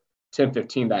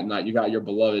 10:15 that night, you got your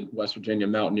beloved West Virginia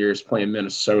Mountaineers playing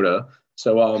Minnesota.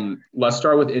 So let's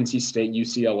start with NC State,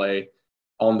 UCLA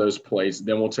on those plays.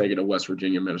 Then we'll take it to West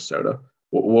Virginia, Minnesota.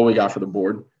 What we got for the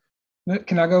board?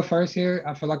 Can I go first here?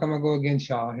 I feel like I'm gonna go against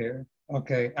y'all here.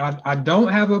 Okay. I don't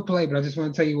have a play, but I just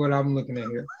want to tell you what I'm looking at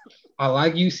here. I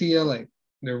like UCLA.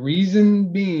 The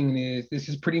reason being is this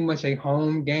is pretty much a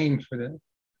home game for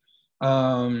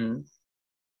them.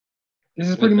 This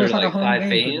is pretty much like a home 5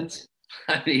 game fans.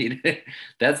 I mean,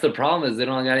 that's the problem is they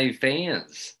don't got any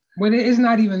fans. Well, it's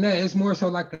not even that. It's more so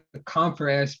like the comfort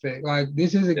aspect. Like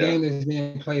this is a game that's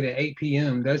being played at 8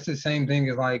 p.m. That's the same thing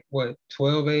as like what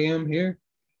 12 a.m. here.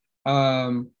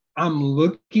 I'm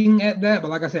looking at that,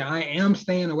 but like I said, I am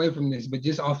staying away from this. But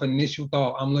just off initial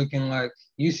thought, I'm looking like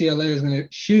UCLA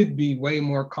should be way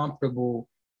more comfortable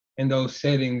in those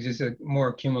settings, just more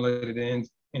accumulated than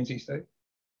NC State.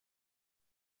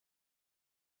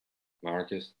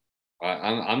 Marcus,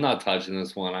 I'm not touching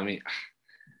this one. I mean,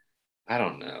 I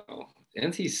don't know.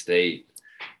 NC State,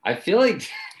 I feel like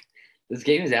this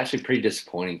game is actually pretty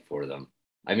disappointing for them.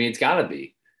 I mean, it's got to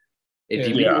be. If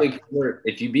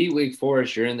you beat Wake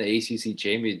Forest, you're in the ACC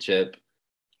championship,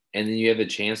 and then you have a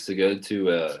chance to go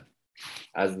to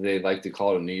as they like to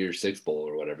call it, a New Year's Six bowl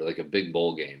or whatever, like a big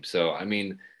bowl game. So, I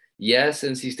mean, yes,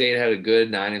 NC State had a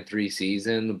good 9-3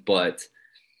 season, but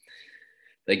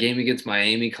the game against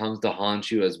Miami comes to haunt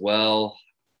you as well.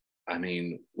 I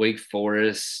mean, Wake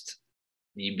Forest,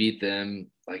 you beat them,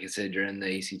 like I said, you're in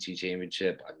the ACC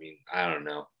championship. I mean, I don't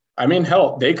know. I mean,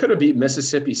 hell, they could have beat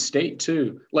Mississippi State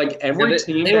too. Like every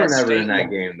team, they were never in that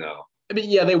game though. I mean,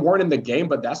 yeah, they weren't in the game,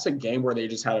 but that's a game where they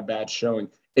just had a bad showing.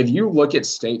 If you look at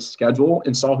State's schedule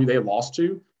and saw who they lost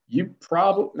to, you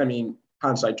probably, I mean,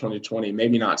 hindsight 2020,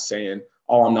 maybe not saying,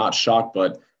 oh, I'm not shocked,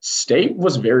 but State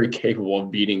was very capable of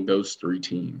beating those 3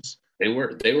 teams. They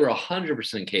were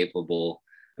 100% capable.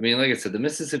 I mean, like I said, the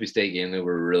Mississippi State game, they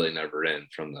were really never in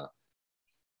from the.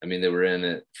 I mean, they were in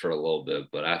it for a little bit,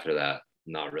 but after that,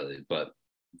 not really. But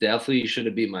definitely should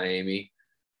have beat Miami.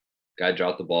 Guy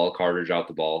dropped the ball. Carter dropped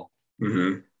the ball.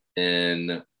 Mm-hmm.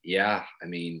 And yeah, I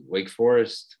mean, Wake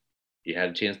Forest, you had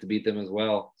a chance to beat them as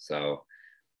well. So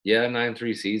yeah,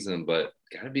 9-3 season, but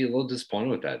got to be a little disappointed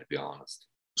with that, to be honest.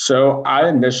 So I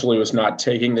initially was not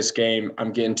taking this game.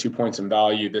 I'm getting 2 points in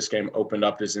value. This game opened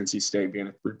up as NC State being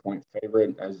a 3-point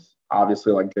favorite. As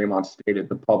obviously, like Draymond stated,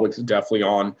 the public's definitely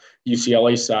on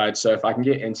UCLA's side. So if I can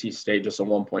get NC State just a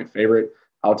 1-point favorite,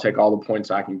 I'll take all the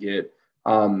points I can get.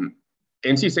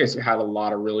 NC State's had a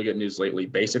lot of really good news lately.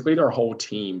 Basically, their whole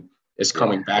team is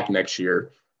coming back next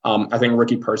year. I think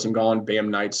Ricky Person gone. Bam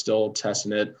Knight's still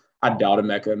testing it. I doubt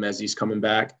Emeka Mezi's coming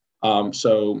back.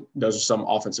 So those are some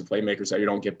offensive playmakers that you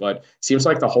don't get, but it seems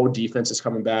like the whole defense is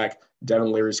coming back.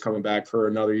 Devin Leary's coming back for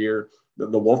another year.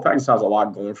 The Wolfpack has a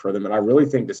lot going for them, and I really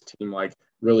think this team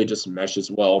really just meshes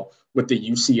well with the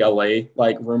UCLA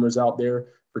rumors out there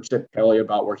for Chip Kelly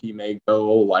about where he may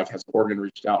go. Has Oregon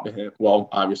reached out to him? Well,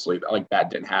 obviously, that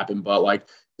didn't happen, but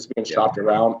it's being shopped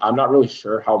around. I'm not really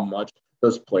sure how much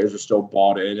those players are still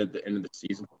bought in at the end of the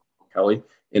season. Kelly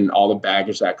and all the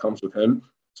baggage that comes with him.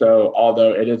 So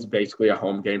although it is basically a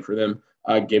home game for them,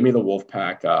 give me the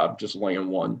Wolfpack just laying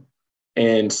 1.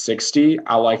 And 60,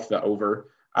 I like the over.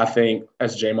 I think,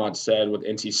 as Jamon said, with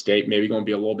NC State maybe going to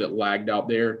be a little bit lagged out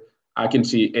there. I can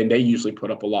see, and they usually put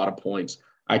up a lot of points.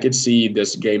 I could see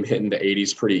this game hitting the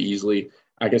 80s pretty easily.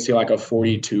 I could see a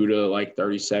 42 to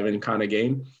 37 kind of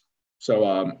game.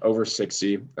 So over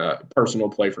 60, personal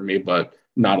play for me, but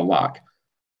not a lock.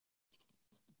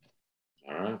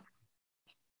 All right.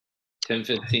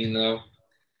 10-15 though.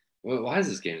 Why is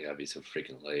this game gotta be so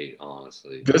freaking late?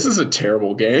 Honestly, this is a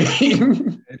terrible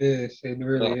game. It is. It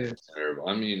really is terrible.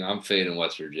 I mean, I'm fading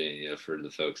West Virginia for the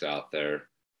folks out there.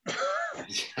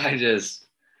 I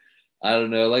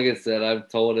don't know. Like I said, I've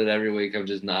told it every week. I'm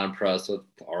just not impressed with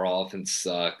our offense.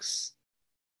 Sucks.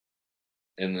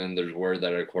 And then there's word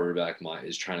that our quarterback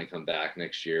is trying to come back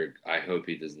next year. I hope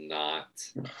he does not.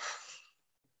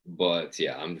 But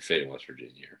yeah, I'm fading West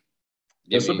Virginia.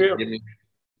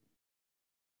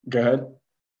 Go ahead.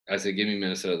 I said, give me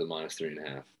Minnesota the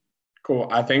 -3.5. Cool.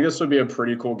 I think this would be a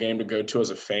pretty cool game to go to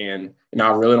as a fan. And I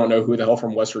really don't know who the hell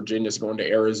from West Virginia is going to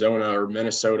Arizona or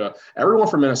Minnesota. Everyone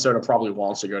from Minnesota probably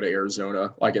wants to go to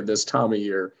Arizona, like at this time of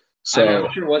year. I mean, So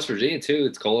I'm sure West Virginia too.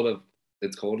 It's cold.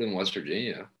 It's cold in West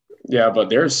Virginia. yeah, but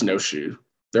they're snowshoe.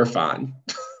 They're fine.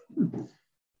 Yeah.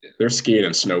 They're skiing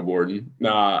and snowboarding.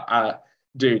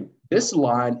 Dude, this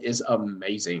line is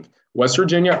amazing. West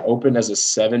Virginia opened as a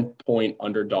 7-point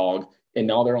underdog, and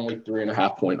now they're only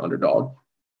 3.5-point underdog.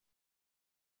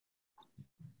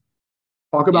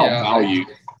 Talk about Yeah, value.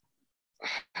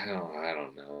 I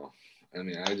don't know. I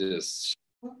mean,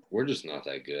 we're just not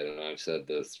that good, and I've said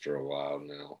this for a while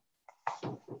now.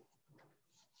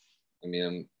 I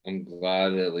mean, I'm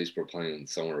glad that at least we're playing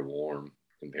somewhere warm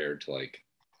compared to like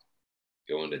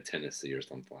going to Tennessee or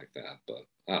something like that. But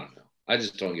I don't know. I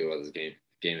just don't get why this game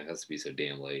has to be so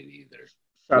damn late either.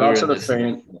 Shout out to the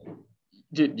fan.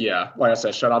 Yeah, like I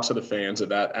said, shout out to the fans of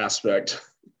that aspect.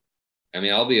 I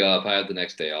mean, I'll be up. I had the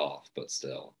next day off, but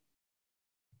still.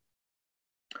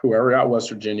 Whoever got West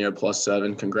Virginia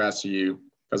 +7, congrats to you,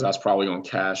 because that's probably on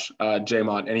cash.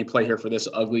 J-Mod, any play here for this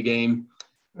ugly game?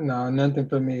 No, nothing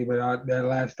for me. But that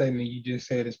last statement you just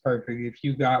said is perfect. If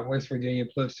you got West Virginia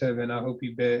 +7, I hope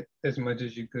you bet as much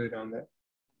as you could on that.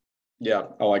 Yeah,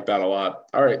 I like that a lot.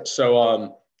 All right,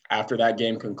 so after that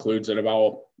game concludes at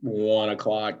about 1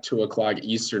 o'clock, 2 o'clock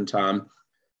Eastern time,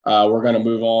 we're going to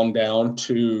move on down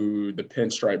to the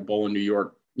Pinstripe Bowl in New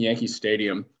York, Yankee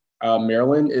Stadium.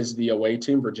 Maryland is the away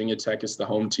team. Virginia Tech is the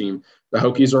home team. The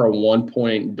Hokies are a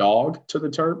 1-point dog to the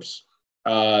Terps.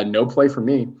 No play for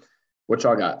me. What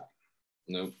y'all got?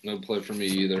 No play for me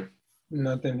either.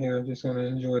 Nothing here. I'm just going to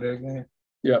enjoy that game.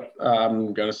 Yep,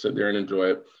 I'm going to sit there and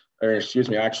enjoy it. Excuse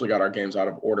me, I actually got our games out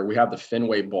of order. We have the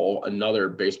Fenway Bowl, another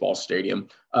baseball stadium.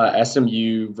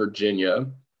 SMU, Virginia.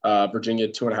 Virginia,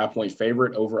 2.5-point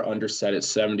favorite, over under set at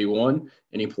 71.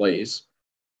 Any plays?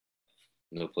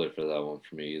 No play for that one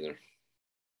for me either.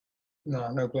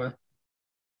 No play.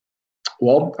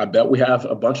 Well, I bet we have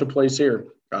a bunch of plays here.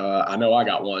 I know I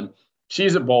got one.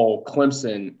 Cheez-It Bowl,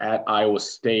 Clemson at Iowa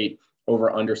State, over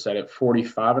under set at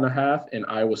 45.5, and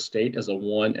Iowa State is a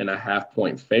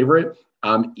 1.5-point favorite.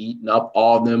 I'm eating up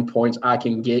all them points I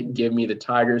can get. Give me the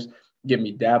Tigers. Give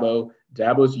me Dabo.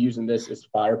 Dabo's using this as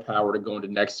firepower to go into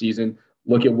next season.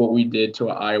 Look at what we did to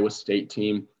an Iowa State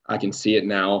team. I can see it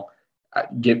now.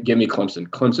 Give me Clemson.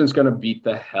 Clemson's going to beat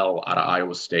the hell out of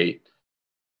Iowa State.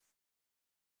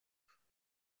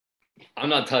 I'm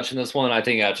not touching this one. I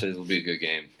think actually it will be a good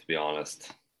game, to be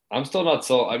honest. I'm still not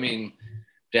so. I mean,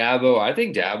 Dabo. I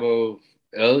think Dabo.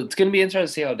 It's going to be interesting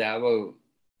to see how Dabo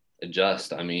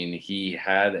adjusts. I mean, he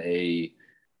had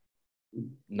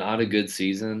not a good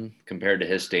season compared to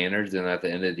his standards, and at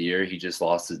the end of the year, he just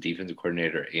lost his defensive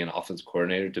coordinator and offensive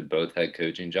coordinator to both head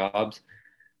coaching jobs.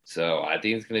 So I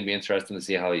think it's going to be interesting to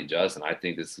see how he adjusts, and I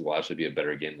think this will actually be a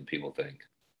better game than people think.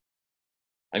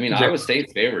 I mean, Iowa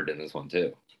State's favored in this one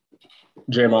too.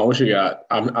 J-Mon, what you got?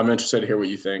 I'm interested to hear what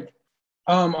you think.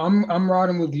 I'm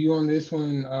riding with you on this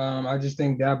one. I just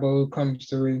think Dabo comes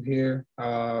through here.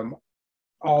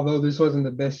 Although this wasn't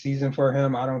the best season for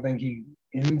him, I don't think he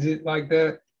ends it like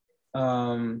that.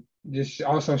 Just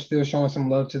also still showing some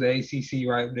love to the ACC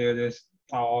right there. There's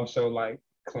also like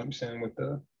Clemson with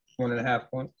the 1.5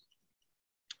 points.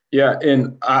 Yeah,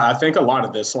 and I think a lot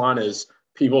of this line is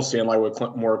people seeing like with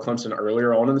more Clemson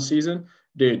earlier on in the season.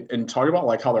 Dude, and talk about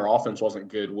like how their offense wasn't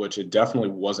good, which it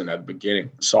definitely wasn't at the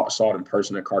beginning. Saw it in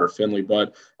person at Carter Finley.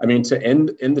 But, I mean, to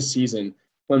end the season,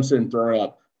 Clemson throwing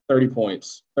up 30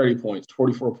 points,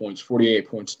 44 points, 48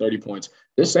 points, 30 points.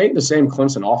 This ain't the same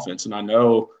Clemson offense. And I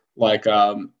know, like,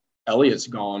 Elliott's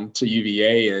gone to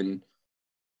UVA and,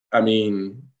 I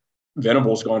mean,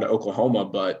 Venable's gone to Oklahoma.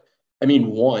 But, I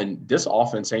mean, this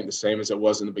offense ain't the same as it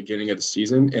was in the beginning of the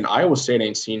season. And Iowa State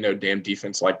ain't seen no damn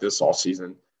defense like this all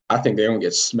season. I think they're going to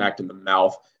get smacked in the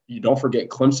mouth. You don't forget,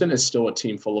 Clemson is still a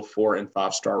team full of 4- and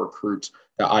 5-star recruits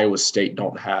that Iowa State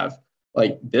don't have.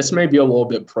 Like, this may be a little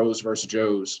bit pros versus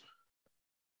Joes.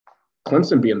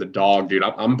 Clemson being the dog, dude,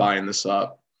 I'm buying this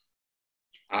up.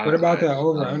 What about that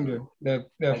over-under, that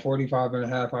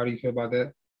 45.5? How do you feel about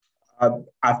that?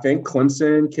 I think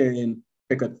Clemson can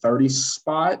pick a 30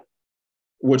 spot,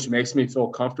 which makes me feel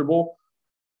comfortable.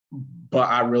 But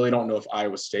I really don't know if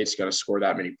Iowa State's going to score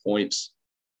that many points.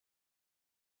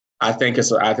 I think it's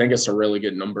a really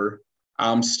good number.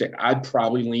 I'd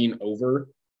probably lean over,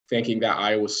 thinking that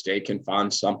Iowa State can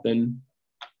find something.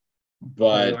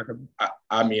 But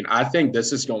I mean, I think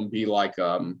this is going to be like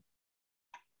I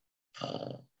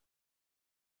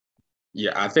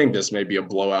think this may be a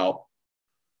blowout.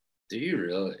 Do you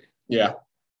really? Yeah.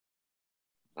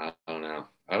 I don't know.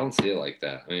 I don't see it like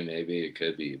that. I mean, maybe it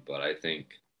could be, but I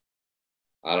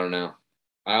don't know.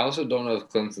 I also don't know if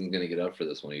Clemson's going to get up for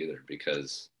this one either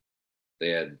because they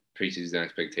had preseason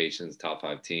expectations, top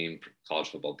 5 team, college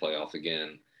football playoff again.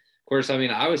 Of course, I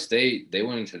mean, Iowa State, they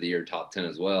went into the year top 10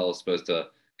 as well, supposed to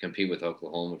compete with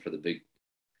Oklahoma for the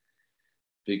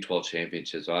Big 12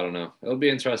 championship. So I don't know. It'll be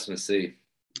interesting to see.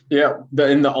 Yeah.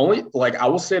 The only, like, I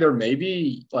will say there may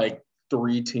be like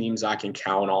 3 teams I can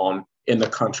count on in the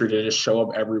country to just show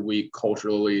up every week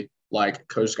culturally, like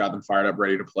coach got them fired up,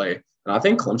 ready to play. And I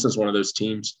think Clemson's one of those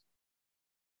teams.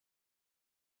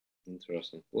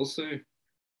 Interesting. We'll see.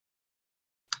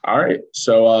 All right.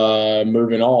 So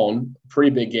moving on,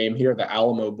 pretty big game here. The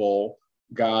Alamo Bowl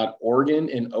got Oregon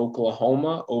and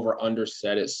Oklahoma over under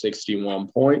set at 61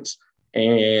 points.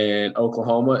 And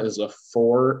Oklahoma is a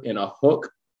 4 and a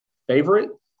hook favorite.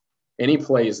 Any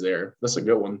plays there? That's a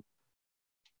good one.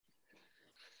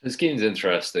 This game's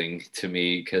interesting to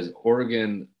me because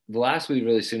Oregon, the last we've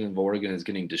really seen of Oregon is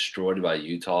getting destroyed by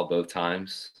Utah both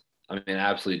times. I mean,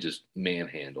 absolutely just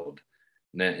manhandled.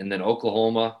 And then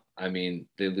Oklahoma, I mean,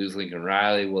 they lose Lincoln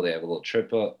Riley. Will they have a little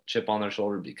chip on their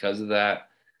shoulder because of that?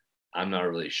 I'm not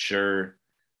really sure.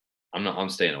 I'm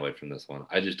staying away from this one.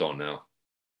 I just don't know.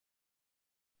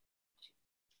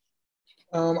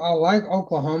 I like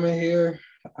Oklahoma here.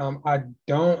 I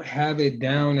don't have it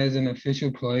down as an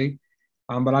official play,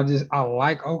 but I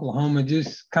like Oklahoma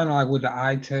just kind of like with the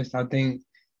eye test. I think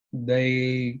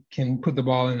they can put the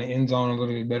ball in the end zone a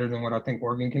little bit better than what I think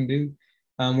Oregon can do.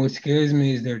 What scares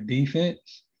me is their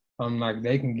defense. Like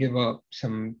they can give up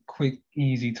some quick,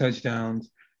 easy touchdowns.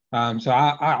 So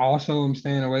I also am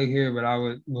staying away here, but I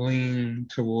would lean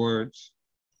towards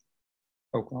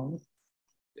Oklahoma.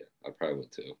 Yeah, I probably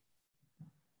would too.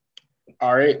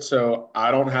 All right, so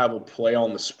I don't have a play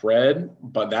on the spread,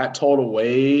 but that total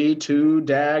way too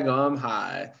daggum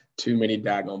high. Too many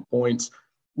daggum points.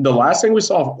 The last thing we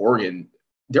saw of Oregon,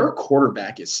 their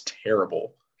quarterback is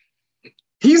terrible.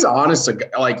 He's honest,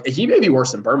 like he may be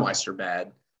worse than Burmeister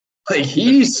bad. Like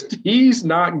he's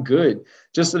not good.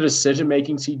 Just the decision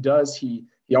makings he does, he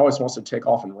always wants to take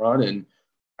off and run. And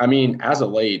I mean, as of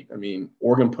late, I mean,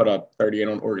 Oregon put up 38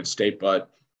 on Oregon State,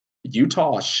 but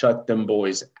Utah shut them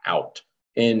boys out.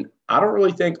 And I don't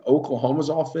really think Oklahoma's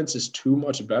offense is too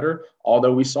much better,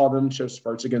 although we saw them show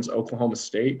spurts against Oklahoma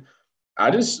State.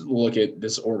 I just look at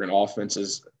this Oregon offense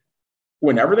as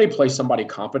whenever they play somebody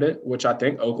competent, which I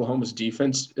think Oklahoma's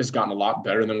defense has gotten a lot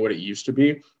better than what it used to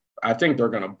be, I think they're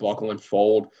going to buckle and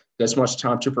fold. This much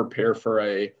time to prepare for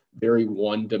a very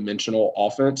one-dimensional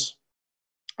offense.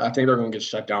 I think they're going to get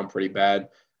shut down pretty bad.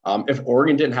 If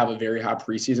Oregon didn't have a very high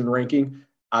preseason ranking,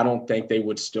 I don't think they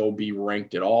would still be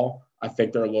ranked at all. I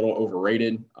think they're a little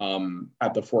overrated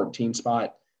at the 14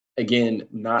 spot. Again,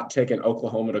 not taking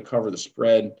Oklahoma to cover the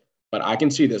spread, but I can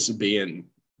see this being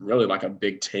really like a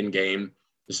Big Ten game,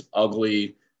 just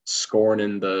ugly, scoring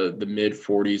in the mid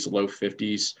 40s, low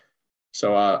 50s.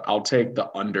 So I'll take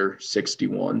the under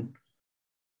 61.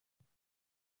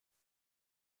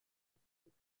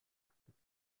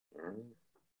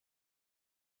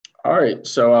 All right,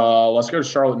 so let's go to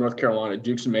Charlotte, North Carolina,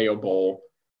 Dukes and Mayo Bowl.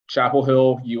 Chapel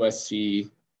Hill,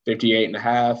 USC,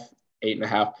 58.5,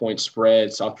 8.5 point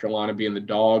spread. South Carolina being the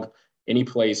dog. Any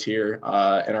plays here in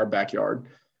our backyard?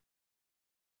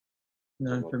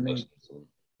 None for me.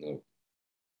 No.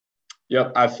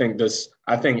 Yep, I think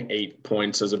 8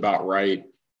 points is about right.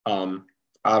 I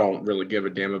don't really give a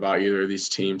damn about either of these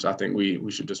teams. I think we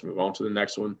should just move on to the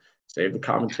next one. Save the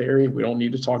commentary. We don't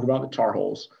need to talk about the Tar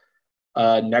Heels.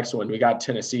 Next one, we got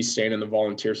Tennessee staying in the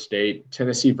Volunteer State.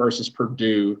 Tennessee versus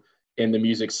Purdue in the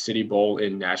Music City Bowl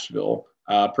in Nashville.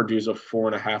 Purdue's a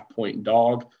 4.5 point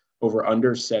dog. Over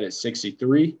under set at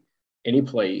 63. Any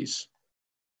plays?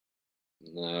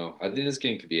 No, I think this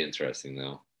game could be interesting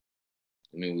though.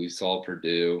 I mean, we saw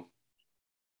Purdue.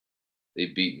 They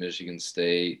beat Michigan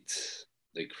State.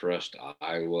 They crushed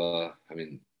Iowa. I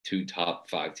mean, 2 top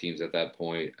 5 teams at that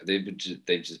point. They've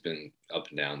just been up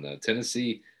and down though.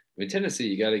 Tennessee,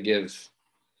 you got to give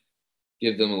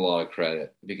them a lot of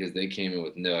credit because they came in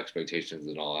with no expectations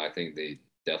at all. I think they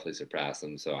definitely surpassed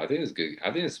them. So I think it's good.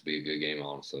 I think this would be a good game,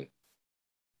 honestly.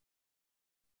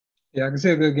 Yeah, I can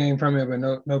see a good game from it,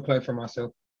 but no play for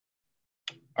myself.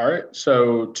 All right,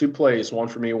 so 2 plays, one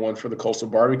for me, one for the Coastal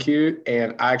Barbecue.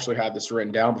 And I actually had this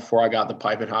written down before I got the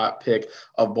piping hot pick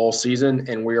of bowl season,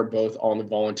 and we are both on the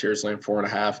Volunteers lane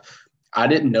 4.5. I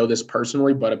didn't know this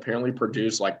personally, but apparently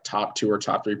Purdue's like top 2 or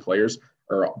top 3 players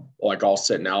are like all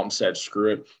sitting out and said,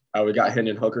 screw it. We got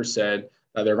Hendon Hooker said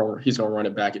he's going to run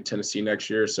it back at Tennessee next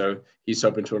year, so he's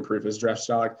hoping to improve his draft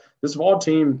stock. This Vol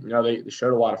team, they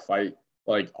showed a lot of fight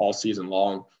like all season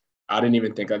long. I didn't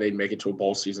even think that they'd make it to a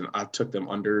bowl season. I took them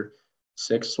under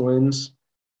 6 wins,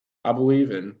 I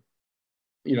believe. And,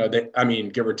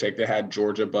 give or take, they had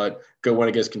Georgia, but good one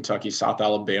against Kentucky, South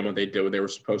Alabama. They did what they were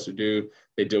supposed to do.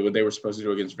 They did what they were supposed to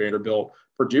do against Vanderbilt.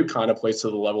 Purdue kind of plays to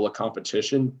the level of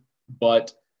competition,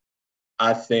 but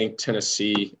I think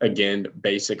Tennessee, again,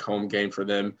 basic home game for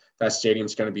them. That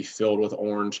stadium's going to be filled with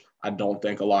orange. I don't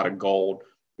think a lot of gold.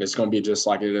 It's going to be just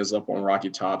like it is up on Rocky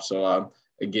Top. So,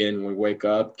 again, when we wake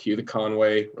up, cue the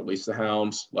Conway, release the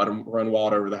hounds, let them run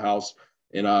wild over the house,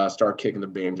 and start kicking the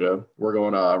banjo. We're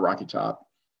going Rocky Top.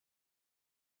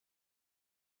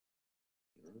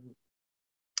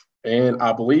 And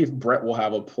I believe Brett will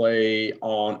have a play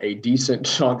on a decent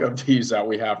chunk of these that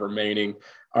we have remaining.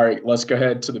 All right, let's go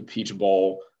ahead to the Peach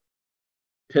Bowl.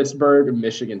 Pittsburgh,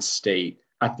 Michigan State.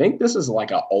 I think this is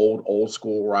like an old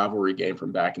school rivalry game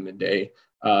from back in the day.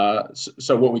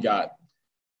 So what we got?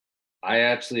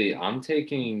 I'm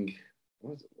taking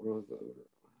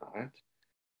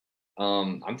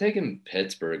I'm taking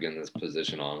Pittsburgh in this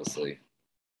position, honestly.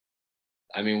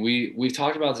 I mean, we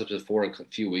talked about this before a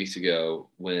few weeks ago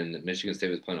when Michigan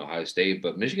State was playing Ohio State,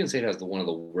 but Michigan State has one of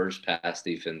the worst pass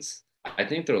defense. I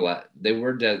think they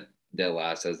were dead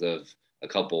last as of a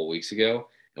couple of weeks ago,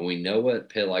 and we know what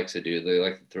Pitt likes to do. They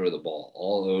like to throw the ball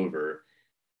all over.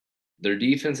 Their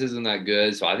defense isn't that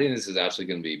good, so I think this is actually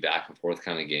going to be back and forth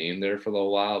kind of game there for a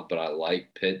little while. But I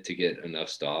like Pitt to get enough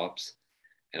stops,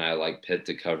 and I like Pitt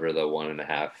to cover the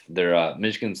 1.5. Their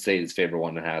Michigan State is favored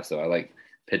 1.5, so I like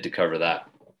Pitt to cover that.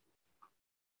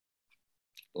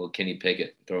 Little Kenny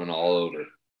Pickett throwing all over.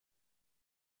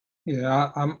 Yeah,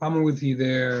 I'm with you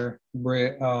there,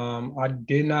 Brett. I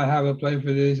did not have a play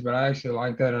for this, but I actually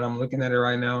like that, and I'm looking at it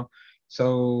right now.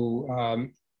 So,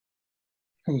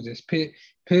 who's this?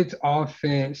 Pitt's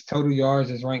offense total yards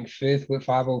is ranked 5th with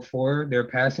 504. Their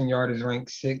passing yard is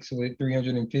ranked 6th with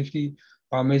 350.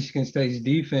 While Michigan State's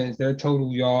defense, their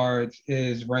total yards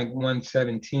is ranked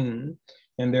 117,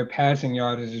 and their passing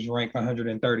yards is ranked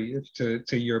 130th.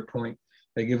 To your point,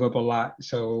 they give up a lot.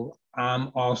 So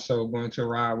I'm also going to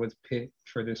ride with Pitt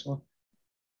for this one.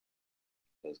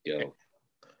 Let's go.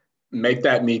 Make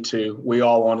that me too. We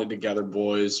all want it together,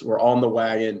 boys. We're on the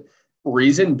wagon.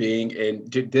 Reason being, and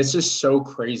dude, this is so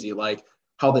crazy, like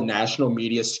how the national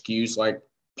media skews like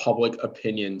public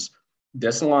opinions.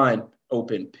 This line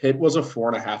open. Pitt was a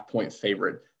 4.5-point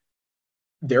favorite.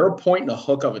 They're a point and a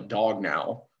hook of a dog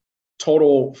now.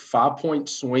 Total 5-point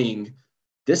swing.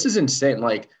 This is insane.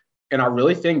 Like, and I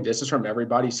really think this is from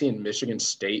everybody seeing Michigan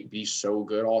State be so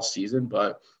good all season.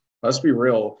 But let's be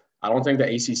real. I don't think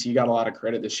the ACC got a lot of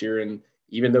credit this year. And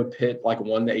even though Pitt like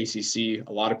won the ACC,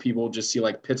 a lot of people just see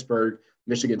like Pittsburgh,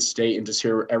 Michigan State, and just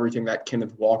hear everything that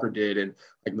Kenneth Walker did and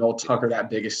like Mel Tucker, that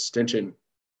big extension.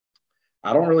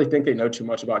 I don't really think they know too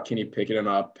much about Kenny Pickett and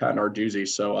Pat Narduzzi.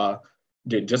 So,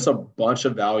 just a bunch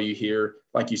of value here.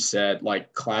 Like you said,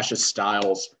 like clash of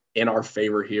styles in our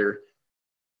favor here.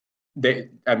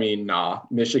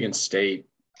 Michigan State,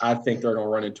 I think they're going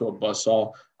to run into a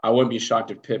buzzsaw. I wouldn't be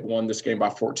shocked if Pitt won this game by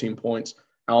 14 points.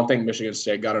 I don't think Michigan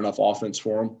State got enough offense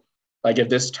for them. Like if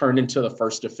this turned into the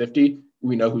 1st to 50,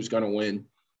 we know who's going to win.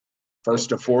 1st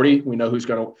to 40, we know who's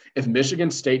going to – if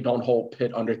Michigan State don't hold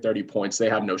Pitt under 30 points, they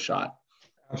have no shot.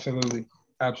 Absolutely.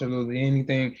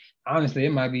 Anything – honestly,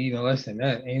 it might be even less than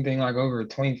that. Anything like over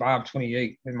 25,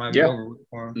 28, it might be over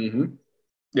for them. Mm-hmm.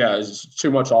 Yeah, it's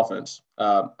too much offense.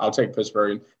 I'll take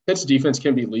Pittsburgh. Pitt's defense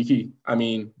can be leaky.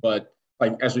 But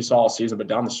like as we saw all season, but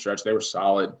down the stretch, they were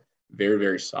solid, very,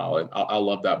 very solid. I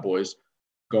love that, boys.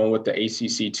 Going with the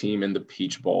ACC team in the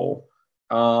Peach Bowl.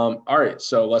 All right,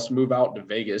 so let's move out to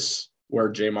Vegas, where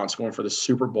J-Mont's going for the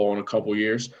Super Bowl in a couple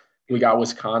years. We got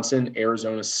Wisconsin,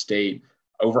 Arizona State.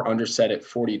 Over-under set at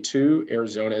 42.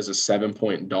 Arizona is a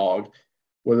 7-point dog.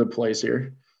 What are the plays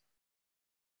here?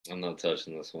 I'm not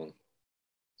touching this one.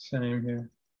 Same here.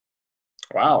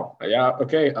 Wow. Yeah.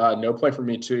 Okay. No play for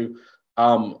me too.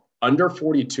 Under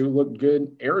 42 looked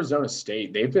good. Arizona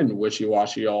State, they've been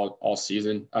wishy-washy all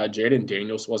season. Jaden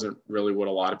Daniels wasn't really what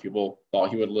a lot of people thought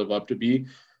he would live up to be.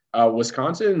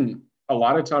 Wisconsin, a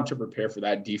lot of time to prepare for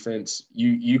that defense.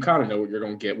 You kind of know what you're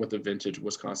going to get with the vintage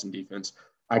Wisconsin defense.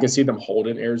 I can see them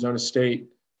holding Arizona State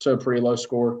to a pretty low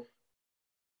score.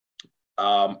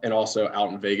 And also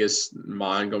out in Vegas,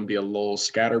 mine going to be a little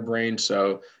scatterbrained,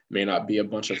 so it may not be a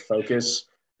bunch of focus.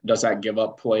 Does that give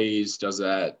up plays? Does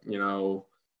that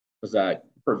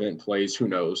prevent plays? Who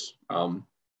knows? I'm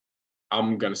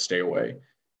going to stay away.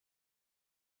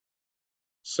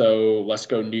 So let's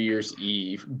go New Year's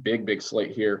Eve. Big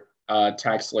slate here.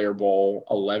 Tax Slayer Bowl,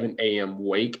 11 a.m.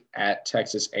 Wake at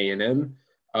Texas A&M.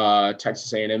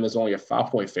 Texas A&M is only a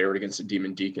 5-point favorite against the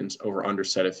Demon Deacons. Over under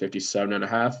set at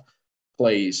 57.5.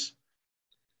 Plays.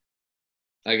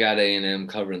 I got A&M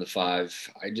covering the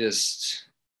 5.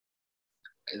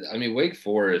 Wake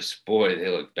Forest, boy, they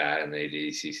look bad in the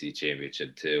ACC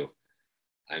championship too.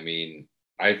 I mean,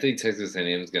 I think Texas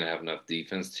A&M is going to have enough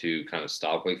defense to kind of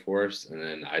stop Wake Forest, and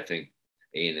then I think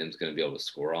A&M is going to be able to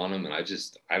score on them. And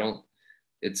I don't.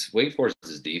 It's Wake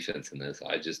Forest's defense in this.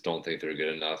 I just don't think they're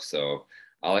good enough. So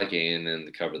I like A&M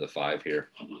to cover the 5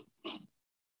 here.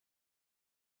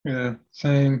 Yeah,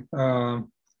 same. I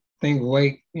think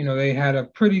Wake, they had a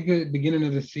pretty good beginning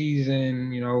of the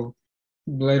season.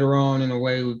 Later on in a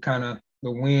way, the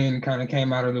wind kind of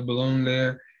came out of the balloon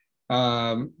there.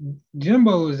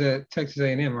 Jimbo is at Texas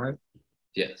A&M, right?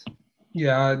 Yes.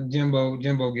 Yeah,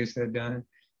 Jimbo gets that done.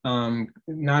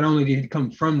 Not only did he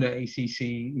come from the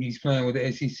ACC, he's playing with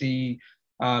the SEC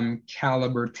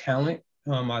caliber talent.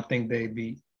 I think they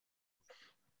beat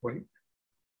Wake.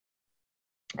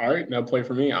 All right, now play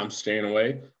for me. I'm staying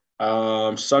away.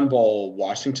 Sun Bowl,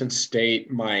 Washington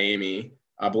State, Miami.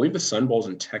 I believe the Sun Bowl's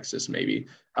in Texas, maybe.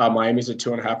 Miami's a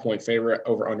 2.5-point favorite.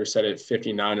 Over under set at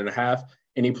 59.5.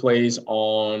 And he plays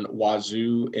on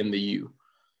Wazoo in the U.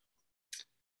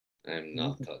 I'm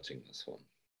not touching this one.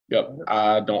 Yep.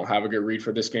 I don't have a good read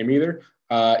for this game either.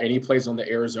 And he plays on the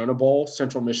Arizona Bowl,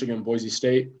 Central Michigan, Boise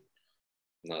State.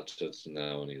 Not touching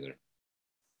that one either.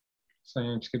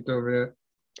 Same, skipped over that.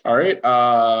 All right.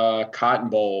 Cotton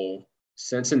Bowl,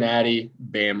 Cincinnati,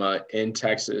 Bama in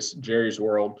Texas, Jerry's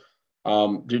World.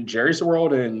 Jerry's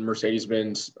World and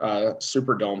Mercedes-Benz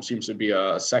Superdome seems to be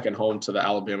a second home to the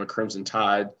Alabama Crimson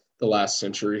Tide the last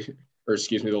the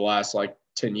last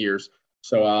 10 years.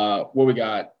 So what we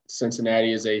got,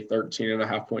 Cincinnati is a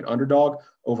 13.5-point underdog,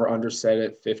 over under set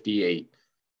at 58.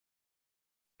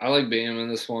 I like Bama in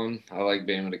this one. I like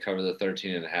Bama to cover the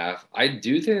 13.5. I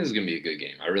do think this is going to be a good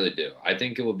game. I really do. I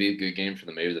think it will be a good game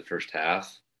for maybe the first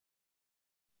half.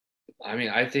 I mean,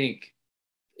 I think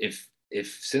if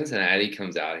Cincinnati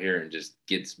comes out here and just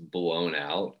gets blown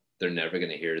out, they're never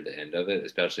going to hear the end of it,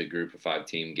 especially a group of 5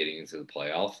 team getting into the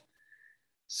playoff.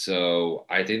 So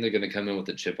I think they're going to come in with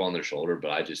a chip on their shoulder,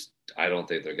 but I don't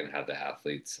think they're going to have the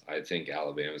athletes. I think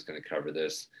Alabama is going to cover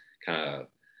this, kind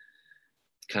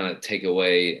of take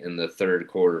away in the third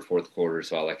quarter, fourth quarter.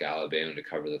 So I like Alabama to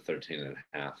cover the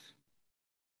 13.5.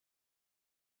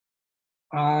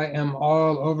 I am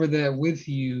all over that with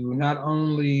you. Not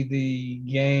only the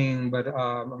game, but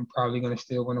I'm probably going to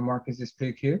steal one of Marcus's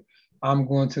pick here. I'm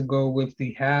going to go with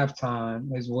the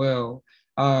halftime as well.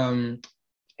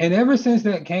 And ever since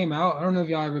that came out, I don't know if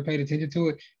y'all ever paid attention to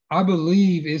it. I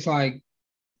believe it's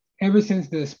ever since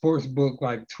the sports book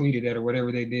tweeted that or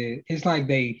whatever they did, it's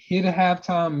they hit a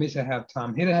halftime, miss a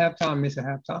halftime, hit a halftime, miss a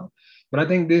halftime. But I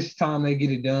think this time they get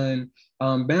it done.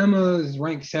 Bama is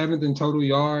ranked 7th in total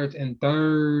yards and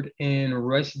 3rd in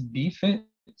rush defense,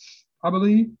 I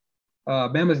believe.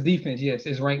 Bama's defense, yes,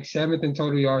 is ranked 7th in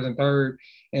total yards and 3rd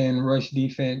in rush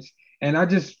defense. And I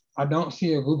don't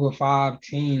see a group of 5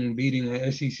 team beating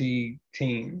an SEC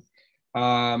team.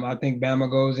 I think Bama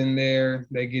goes in there,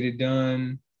 they get it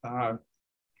done. I'm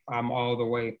all the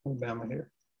way with Bama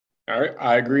here. All right,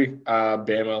 I agree.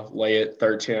 Bama lay it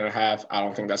 13.5. I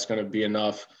don't think that's going to be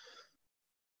enough.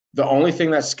 The only thing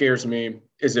that scares me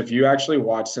is if you actually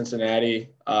watch Cincinnati,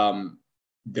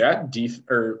 their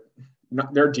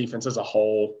defense as a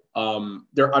whole, I'm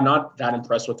not that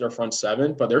impressed with their front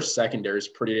 7, but their secondary is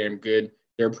pretty damn good.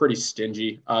 They're pretty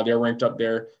stingy. They're ranked up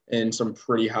there in some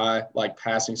pretty high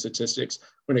passing statistics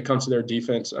when it comes to their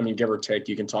defense. I mean, give or take,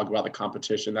 you can talk about the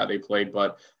competition that they played,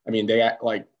 but I mean, they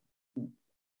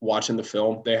watching the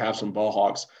film, they have some ball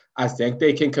hawks. I think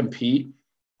they can compete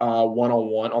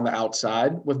one-on-one on the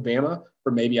outside with Bama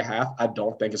for maybe a half. I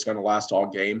don't think it's going to last all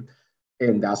game.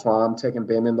 And that's why I'm taking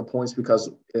Bama in the points, because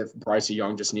if Bryce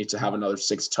Young just needs to have another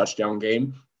 6 touchdown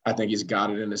game, I think he's got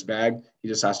it in his bag. He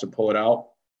just has to pull it out.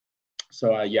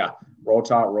 So, roll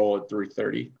top, roll at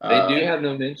 330. They do have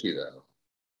no Minchie, though.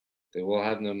 They will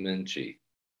have no Minchie.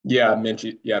 Yeah,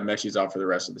 Minchie's out for the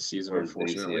rest of the season,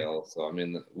 unfortunately. ACL. So, I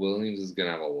mean, Williams is going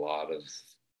to have a lot of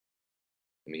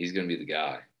 – he's going to be the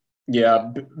guy.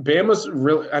 Yeah, Bama's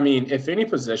really – I mean, if any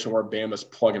position where Bama's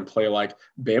plug and play,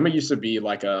 Bama used to be a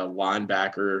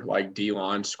linebacker,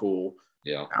 D-line school.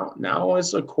 Yeah. Now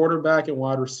it's a quarterback and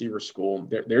wide receiver school.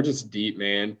 They're just deep,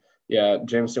 man. Yeah,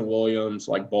 Jameson Williams,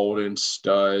 Bolden,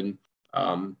 stud.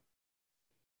 I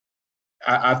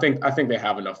think they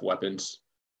have enough weapons,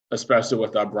 especially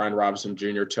with Brian Robinson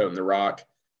Jr. toting the rock.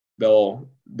 They'll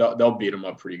beat them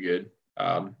up pretty good.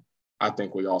 I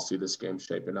think we all see this game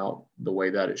shaping out the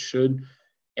way that it should.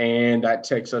 And that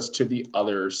takes us to the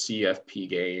other CFP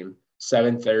game,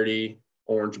 7:30,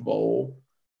 Orange Bowl,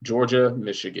 Georgia,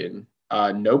 Michigan.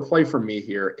 No play for me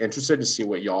here. Interested to see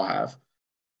what y'all have.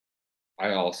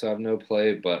 I also have no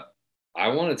play, but I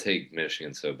want to take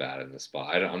Michigan so bad in this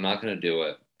spot. I'm not going to do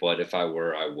it, but if I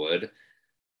were, I would.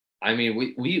 I mean,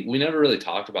 we never really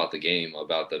talked about the game,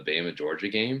 about the Bama Georgia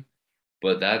game,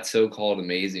 but that so-called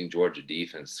amazing Georgia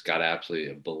defense got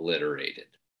absolutely obliterated.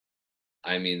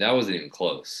 I mean, that wasn't even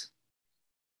close.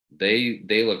 They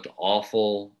looked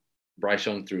awful. Bryce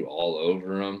Young threw all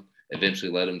over them.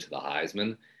 Eventually led him to the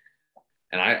Heisman.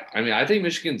 And I mean, I think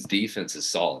Michigan's defense is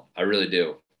solid. I really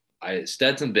do.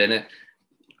 Stetson Bennett.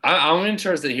 I'm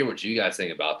interested to hear what you guys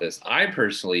think about this. I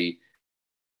personally,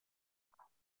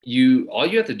 all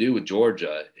you have to do with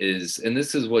Georgia is, and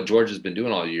this is what Georgia's been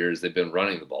doing all year, is they've been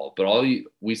running the ball. But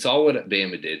we saw what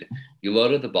Bama did. You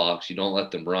load up the box, you don't let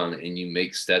them run, and you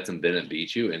make Stetson Bennett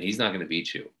beat you, and he's not going to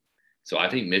beat you. So I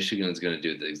think Michigan is going to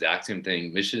do the exact same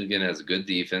thing. Michigan has a good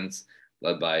defense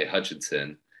led by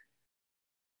Hutchinson.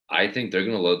 I think they're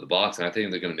going to load the box, and I think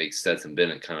they're going to make Stetson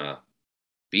Bennett kind of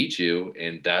beat you,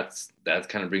 and that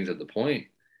kind of brings up the point.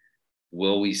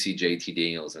 Will we see JT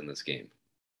Daniels in this game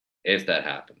if that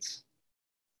happens?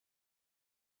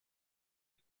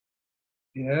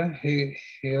 Yeah,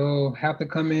 he'll have to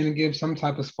come in and give some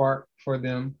type of spark for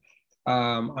them.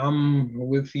 I'm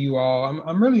with you all.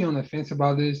 I'm really on the fence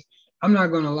about this. I'm not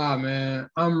gonna lie, man.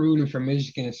 I'm rooting for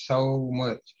Michigan so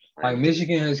much. Like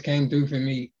Michigan has came through for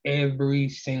me every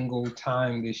single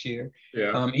time this year.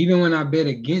 Yeah. Even when I bet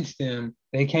against them,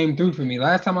 they came through for me.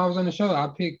 Last time I was on the show, I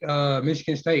picked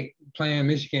Michigan State playing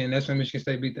Michigan. That's when Michigan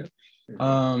State beat them.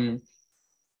 Mm-hmm.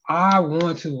 I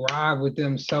want to ride with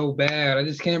them so bad. I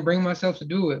just can't bring myself to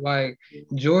do it. Like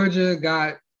Georgia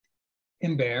got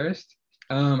embarrassed.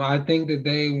 I think that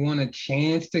they want a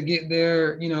chance to get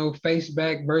their, face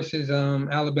back versus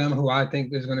Alabama, who I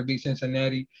think is going to be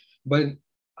Cincinnati. But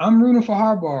I'm rooting for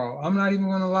Harbaugh. I'm not even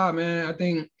going to lie, man. I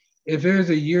think if there's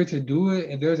a year to do it,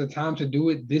 if there's a time to do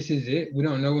it, this is it. We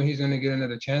don't know when he's going to get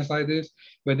another chance like this,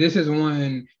 but this is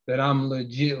one that I'm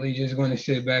legitly just going to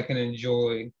sit back and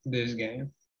enjoy this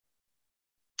game.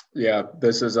 Yeah,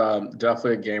 this is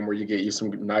definitely a game where you get you some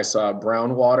nice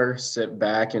brown water, sit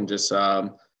back and just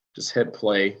hit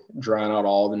play, drown out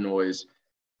all the noise.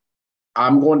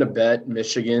 I'm going to bet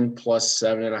Michigan plus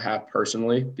 7.5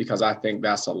 personally because I think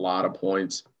that's a lot of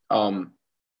points.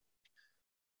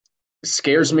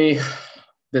 Scares me.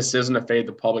 This isn't a fade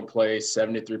the public play.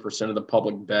 73% of the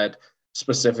public bet,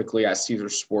 specifically at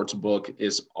Caesars Sportsbook,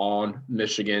 is on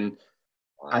Michigan.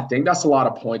 I think that's a lot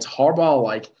of points.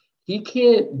 Harbaugh, he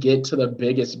can't get to the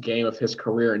biggest game of his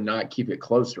career and not keep it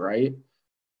close, right?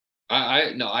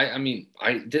 There's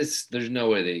no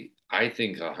way I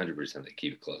think 100% they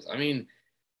keep it close. I mean,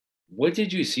 what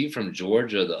did you see from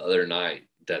Georgia the other night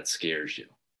that scares you?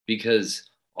 Because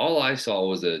all I saw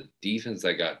was a defense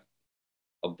that got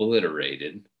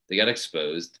obliterated, they got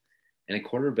exposed, and a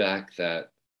quarterback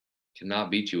that cannot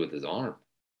beat you with his arm.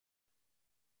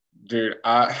 Dude,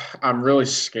 I'm really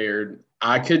scared.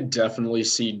 I could definitely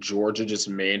see Georgia just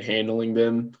manhandling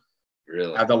them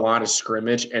at the line of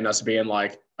scrimmage and us being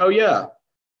like, oh, yeah,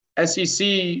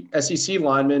 SEC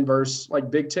linemen versus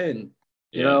Big Ten,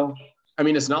 you know? I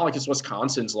mean, it's not like it's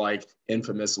Wisconsin's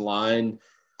infamous line.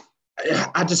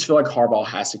 I just feel like Harbaugh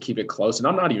has to keep it close. And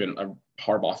I'm not even a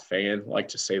Harbaugh fan,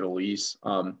 to say the least.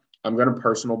 I'm going to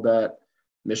personal bet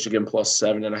Michigan plus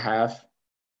 7.5.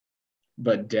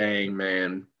 But dang,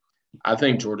 man, I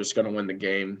think Georgia's going to win the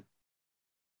game.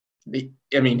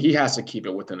 He has to keep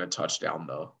it within a touchdown,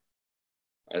 though.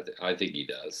 I think he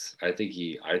does. I think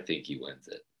he wins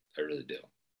it. I really do.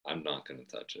 I'm not going to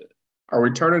touch it. Are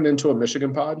we turning into a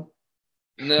Michigan pod?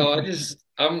 No,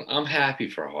 I'm happy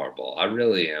for Harbaugh. I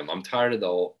really am.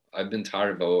 I've been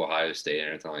tired of Ohio State and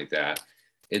everything like that.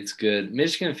 It's good.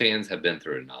 Michigan fans have been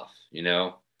through enough,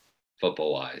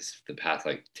 football-wise, the past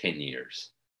 10 years.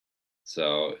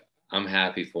 So I'm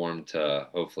happy for them to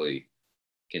hopefully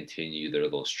continue their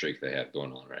little streak they have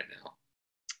going on right now.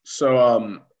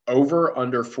 So over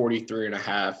under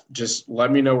 43.5. Just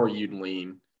let me know where you'd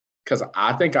lean, because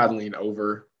I think I'd lean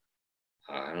over.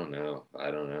 I don't know.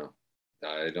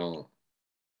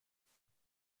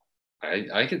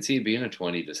 I could see it being a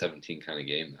 20-17 kind of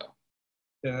game though.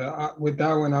 Yeah, with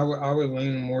that one, I would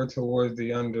lean more towards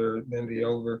the under than the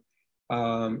over.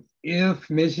 If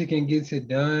Michigan gets it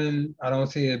done, I don't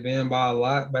see it being by a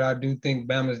lot, but I do think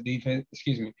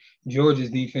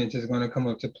Georgia's defense is going to come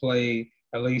up to play.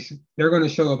 At least they're going to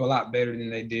show up a lot better than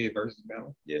they did versus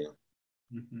Bama. Yeah.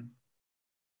 Mm-hmm.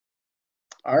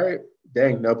 All right.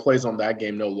 Dang, no plays on that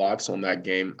game, no locks on that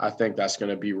game. I think that's going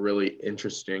to be really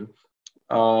interesting.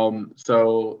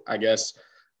 So I guess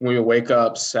when we wake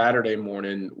up Saturday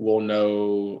morning, we'll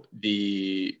know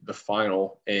the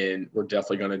final, and we're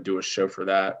definitely going to do a show for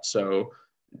that. So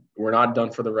we're not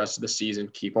done for the rest of the season.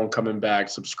 Keep on coming back.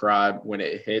 Subscribe when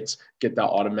it hits. Get that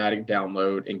automatic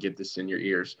download and get this in your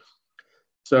ears.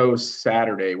 So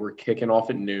Saturday, we're kicking off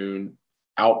at noon.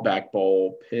 Outback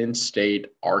Bowl, Penn State,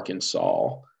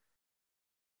 Arkansas.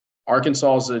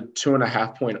 Arkansas is a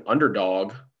 2.5-point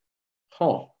underdog.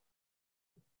 Huh.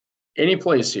 Any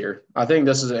place here? I think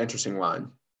this is an interesting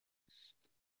line.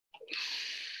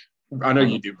 I know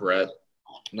you do, Brett.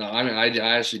 No, I mean,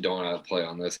 I actually don't have to play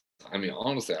on this. I mean,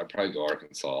 honestly, I'd probably go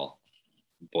Arkansas.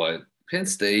 But Penn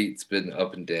State's been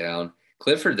up and down.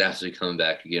 Clifford's actually coming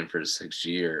back again for his 6th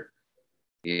year.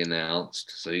 He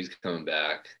announced, so he's coming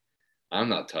back. I'm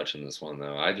not touching this one,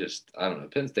 though. I don't know.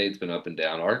 Penn State's been up and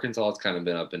down. Arkansas's kind of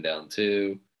been up and down,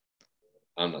 too.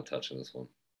 I'm not touching this one.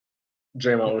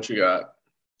 J-Mo, what you got?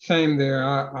 Same there.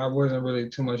 I wasn't really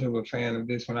too much of a fan of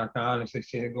this one. I can honestly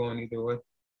see it going either way.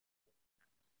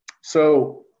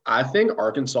 So I think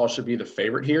Arkansas should be the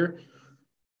favorite here.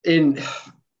 And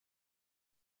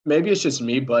maybe it's just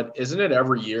me, but isn't it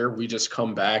every year we just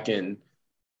come back and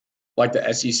like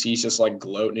the SEC's just like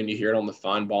gloating and you hear it on the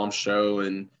Feinbaum show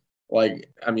and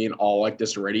all like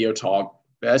this radio talk.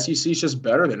 The SEC's just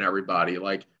better than everybody.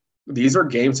 Like these are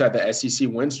games that the SEC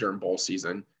wins during bowl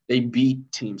season. They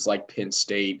beat teams like Penn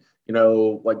State.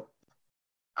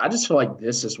 I just feel like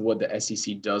this is what the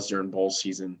SEC does during bowl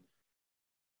season.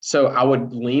 So I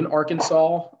would lean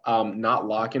Arkansas, not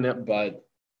locking it, but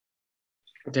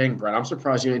dang, Brett, I'm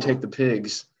surprised you didn't take the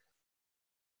Pigs.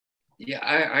 Yeah,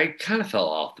 I kind of fell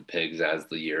off the Pigs as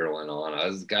the year went on.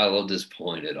 Got a little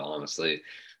disappointed, honestly.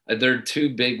 Their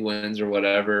 2 big wins or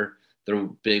whatever, their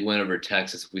big win over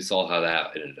Texas, we saw how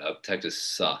that ended up. Texas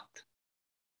sucked.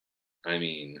 I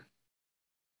mean,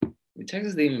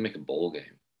 Texas didn't even make a bowl game.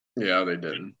 Yeah, they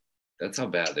didn't. That's how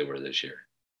bad they were this year.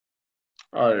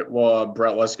 All right. Well,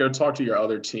 Brett, let's go talk to your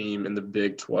other team in the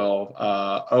Big 12.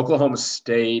 Oklahoma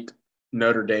State,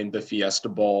 Notre Dame, the Fiesta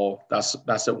Bowl. That's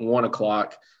at 1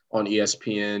 o'clock on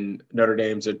ESPN. Notre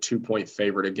Dame's a 2-point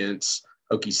favorite against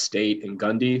Okie State and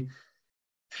Gundy.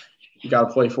 You got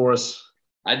to play for us?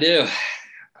 I do.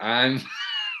 I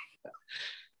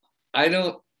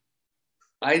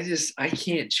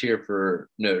can't cheer for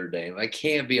Notre Dame. I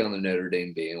can't be on the Notre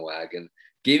Dame bandwagon.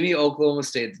 Give me Oklahoma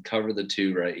State to cover the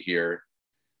 2 right here.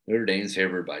 Notre Dame's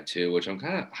favored by 2, which I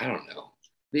don't know.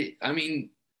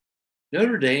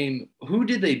 Notre Dame, who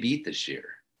did they beat this year?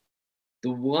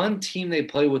 The one team they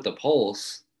play with the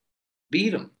Pulse beat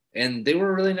them, and they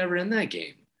were really never in that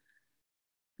game.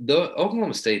 The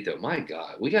Oklahoma State, though, my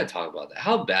God, we got to talk about that.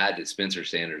 How bad did Spencer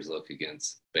Sanders look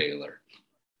against Baylor?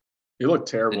 He looked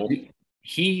terrible.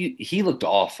 He looked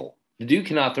awful. The dude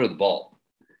cannot throw the ball.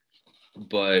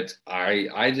 But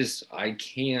I just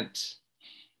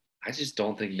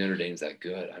don't think Notre Dame's that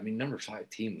good. I mean, number 5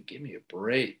 team, give me a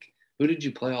break. Who did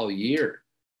you play all year?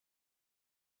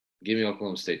 Give me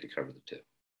Oklahoma State to cover the 2.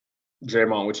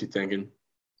 J-Mon, what you thinking?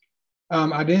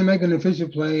 I didn't make an official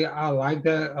play. I like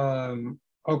that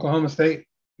Oklahoma State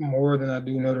more than I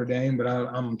do Notre Dame, but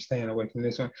I'm staying away from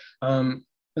this one.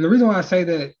 And the reason why I say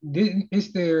that,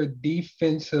 it's their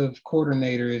defensive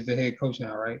coordinator is the head coach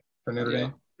now, right, for Notre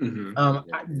Dame?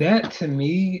 Mm-hmm. That to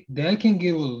me, that can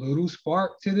give a little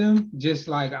spark to them. Just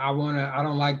like I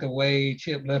don't like the way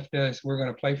Chip left us. We're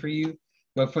gonna play for you,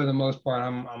 but for the most part,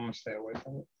 I'm gonna stay away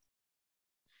from it.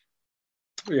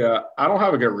 Yeah, I don't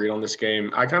have a good read on this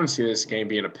game. I kind of see this game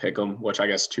being a pick'em, which I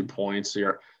guess 2 points.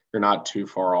 You're not too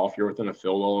far off. You're within a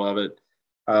field goal of it.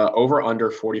 Over under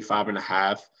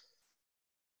 45.5.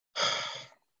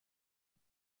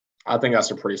 I think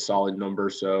that's a pretty solid number,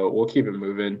 so we'll keep it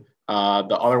moving.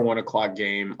 The other 1 o'clock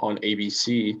game on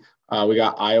ABC, we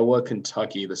got Iowa,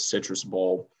 Kentucky, the Citrus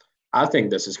Bowl. I think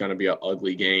this is going to be an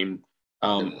ugly game.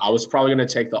 I was probably going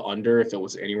to take the under if it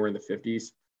was anywhere in the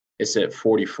 50s. It's at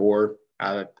 44.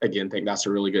 I, again, think that's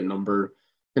a really good number.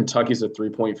 Kentucky's a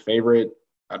 3-point favorite.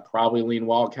 I'd probably lean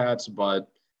Wildcats, but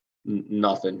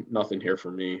nothing here for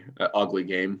me. An ugly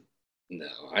game. No,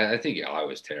 I think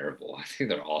Iowa's terrible. I think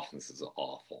their offense is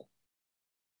awful.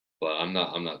 But I'm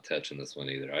not touching this one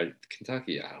either.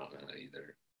 Kentucky, I don't know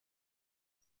either.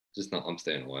 Just not. I'm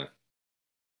staying away.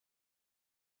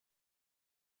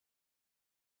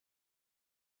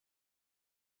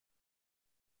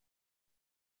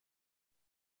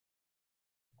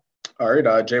 All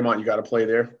right, J-Mont, you got to play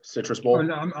there. Citrus Bowl. Oh,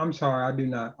 no, I'm sorry. I do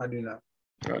not.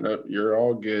 No, you're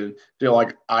all good. Dude,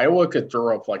 like Iowa could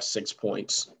throw up like 6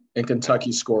 points and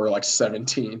Kentucky score like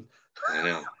 17. I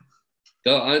know.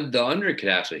 The under could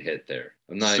actually hit there.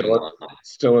 I'm not even Still, lying.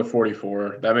 still at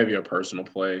 44. That may be a personal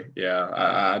play. Yeah,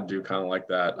 I do kind of like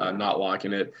that. Not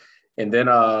locking it. And then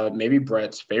maybe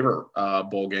Brett's favorite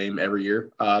bowl game every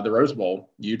year, the Rose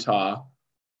Bowl, Utah,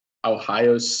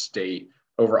 Ohio State,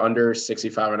 over under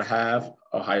 65.5.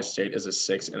 Ohio State is a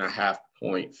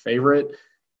 6.5-point favorite.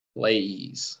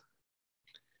 Plays.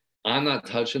 I'm not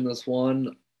touching this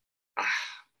one.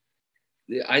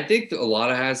 I think a lot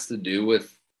of has to do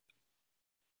with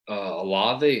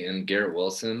Olave and Garrett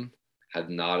Wilson have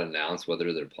not announced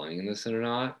whether they're playing in this or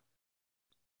not.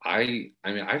 I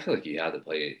mean, I feel like you had to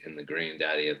play in the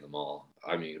granddaddy of them all.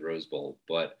 I mean, Rose Bowl,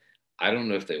 but I don't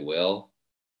know if they will.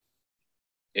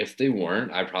 If they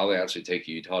weren't, I'd probably actually take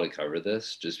Utah to cover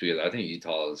this, just because I think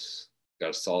Utah's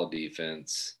got a solid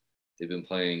defense. They've been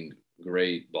playing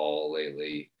great ball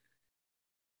lately,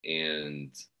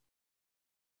 and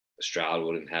Stroud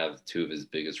wouldn't have two of his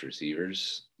biggest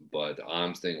receivers, but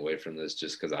I'm staying away from this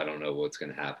just because I don't know what's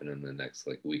going to happen in the next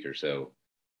week or so.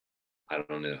 I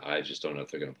don't know. I just don't know if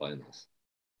they're going to play in this.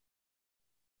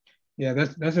 Yeah,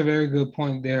 that's a very good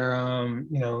point there.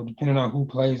 Depending on who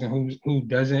plays and who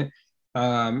doesn't.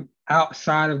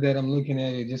 Outside of that, I'm looking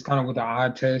at it just kind of with the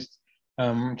eye test.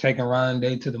 Taking Ryan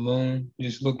Day to the moon,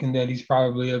 just looking that he's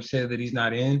probably upset that he's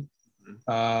not in.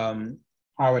 I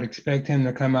would expect him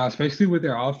to come out, especially with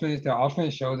their offense. Their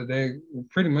offense shows that they're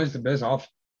pretty much the best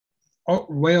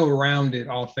well-rounded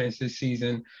offense this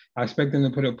season. I expect them to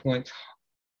put up points.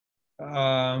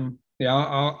 I'll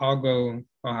go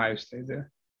Ohio State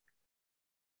there.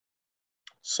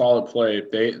 Solid play.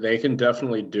 They can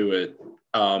definitely do it.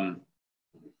 The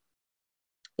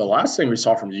last thing we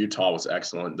saw from Utah was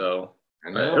excellent, though. I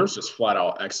know. It was just flat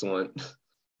out excellent.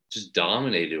 Just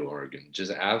dominated Oregon.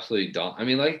 Just absolutely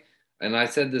and I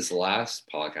said this last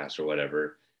podcast or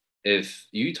whatever, if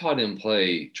Utah didn't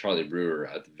play Charlie Brewer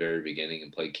at the very beginning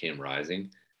and played Cam Rising,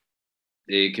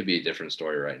 it could be a different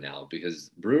story right now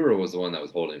because Brewer was the one that was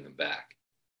holding them back.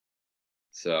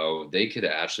 So they could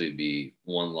actually be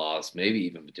one loss, maybe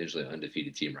even potentially an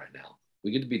undefeated team right now.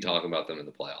 We get to be talking about them in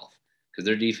the playoff because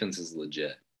their defense is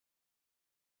legit.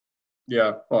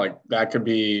 Yeah, that could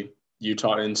be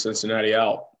Utah and Cincinnati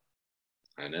out.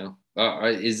 I know.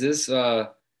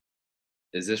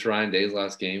 Is this Ryan Day's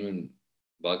last game in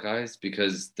Buckeyes?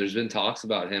 Because there's been talks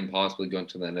about him possibly going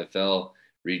to the NFL,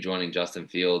 rejoining Justin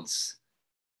Fields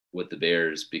with the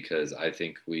Bears, because I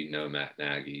think we know Matt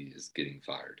Nagy is getting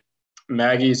fired.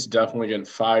 Nagy's definitely getting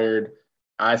fired.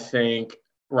 I think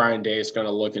Ryan Day is going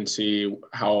to look and see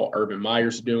how Urban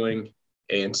Meyer's doing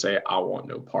and say, I want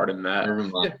no part in that.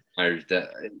 Urban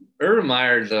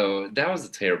Meyer, though, that was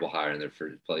a terrible hire in their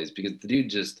first place because the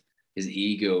dude his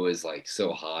ego is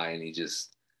so high and he's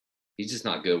just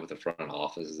not good with the front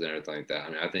offices and everything like that. I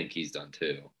mean, I think he's done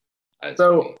too. I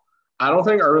don't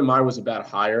think Urban Meyer was a bad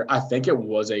hire. I think it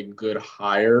was a good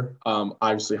hire.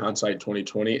 Obviously, hindsight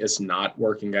 2020, it's not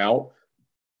working out.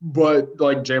 But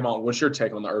J-Mont, what's your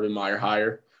take on the Urban Meyer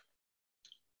hire?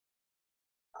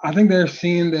 I think they're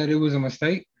seeing that it was a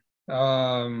mistake.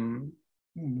 It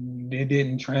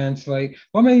didn't translate.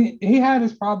 Well, I mean, he had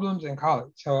his problems in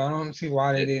college, so I don't see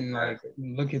why they didn't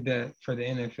look at that for the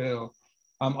NFL.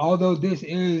 Although this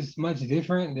is much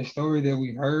different, the story that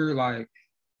we heard,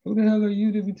 who the hell are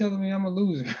you to be telling me I'm a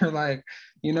loser?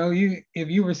 If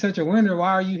you were such a winner,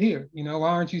 why are you here? Why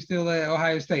aren't you still at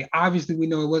Ohio State? Obviously, we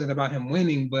know it wasn't about him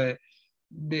winning, but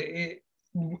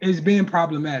it's been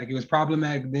problematic. It was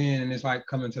problematic then, and it's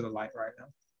coming to the light right now.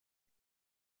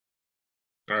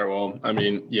 All right. Well, I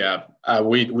mean, yeah,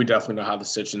 we definitely know how the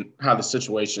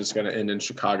situation is going to end in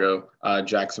Chicago,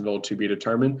 Jacksonville to be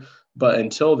determined. But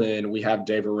until then, we have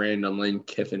Dave Aranda and Lane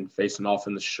Kiffin facing off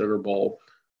in the Sugar Bowl.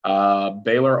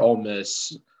 Baylor Ole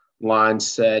Miss line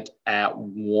set at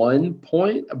 1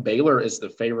 point. Baylor is the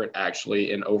favorite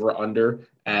actually, and over under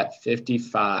at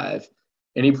 55.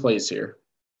 Any plays here?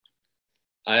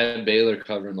 I have Baylor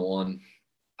covering the one.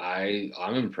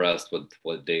 I'm impressed with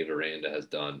what Dave Aranda has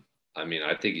done. I mean,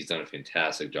 I think he's done a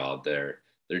fantastic job there.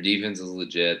 Their defense is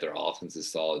legit. Their offense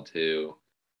is solid too.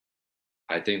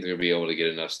 I think they're going to be able to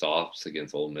get enough stops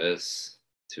against Ole Miss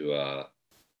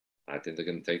I think they're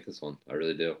going to take this one. I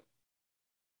really do.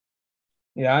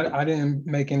 Yeah, I didn't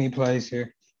make any plays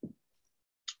here.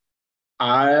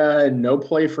 No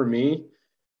play for me.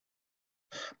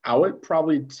 I would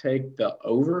probably take the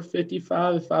over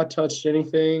 55 if I touched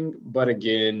anything. But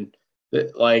again,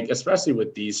 especially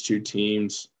with these two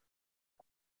teams,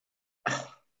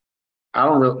 I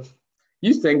don't really –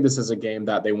 you think this is a game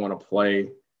that they want to play.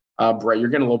 Brett, you're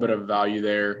getting a little bit of value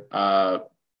there.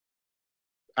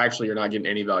 I Actually, you're not getting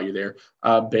any value there.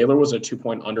 Baylor was a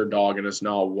 2-point underdog and is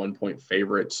now a 1-point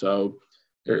favorite. So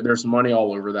there's money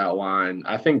all over that line.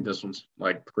 I think this one's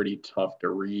like pretty tough to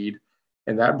read.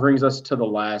 And that brings us to the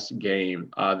last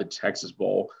game, the Texas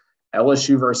Bowl.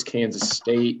 LSU versus Kansas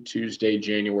State, Tuesday,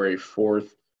 January 4th.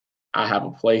 I have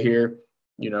a play here.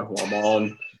 You know who I'm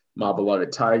on, my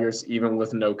beloved Tigers, even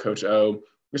with no Coach O.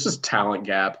 There's just talent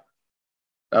gap.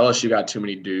 LSU got too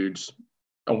many dudes.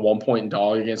 A 1-point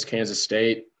dog against Kansas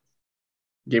State.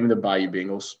 Give me the Bayou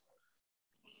Bengals.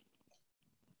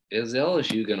 Is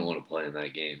LSU going to want to play in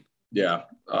that game? Yeah.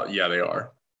 Yeah, they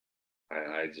are.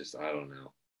 I don't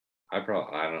know.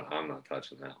 I'm not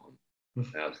touching that one.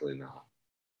 Absolutely not.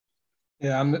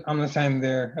 Yeah, I'm the same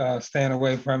there. Staying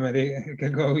away from it. It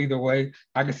could go either way.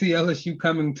 I can see LSU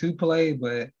coming to play,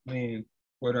 but I mean,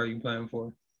 what are you playing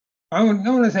for? I don't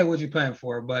want to say what you're playing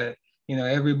for, but you know,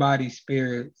 everybody's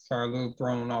spirits are a little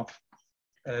thrown off,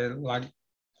 like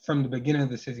from the beginning of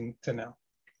the season to now.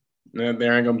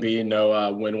 There ain't gonna be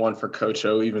no win one for Coach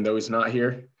O, even though he's not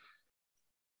here.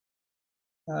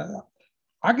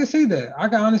 I can see that. I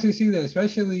can honestly see that,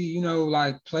 especially, you know,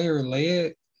 like player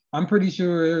led. I'm pretty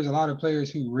sure there's a lot of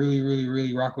players who really, really,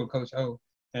 really rock with Coach O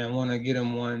and want to get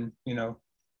him one, you know,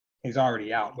 he's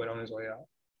already out, but on his way out.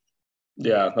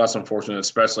 Yeah, that's unfortunate,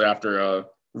 especially after a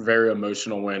very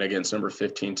emotional win against number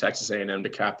 15 Texas A&M to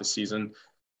cap the season.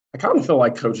 I kind of feel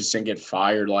like coaches didn't get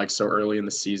fired like so early in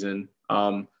the season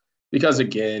because,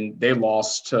 again, they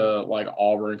lost to like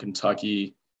Auburn,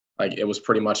 Kentucky. Like it was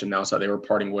pretty much announced that they were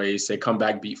parting ways. They come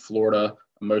back, beat Florida,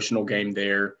 emotional game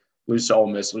there, lose to Ole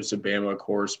Miss, lose to Bama, of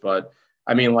course. But,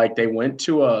 I mean, like they went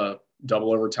to a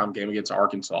double overtime game against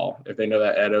Arkansas. If they know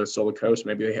that Edo's still the coach,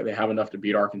 maybe they have enough to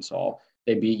beat Arkansas.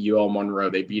 They beat UL Monroe.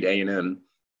 They beat A&M.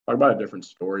 Talk about a different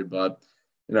story, but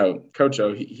you know, Coach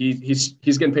O, he's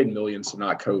getting paid millions to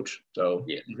not coach, so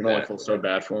Yeah, you can only feel so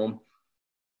bad for him.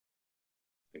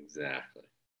 Exactly.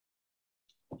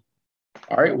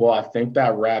 All right, well, I think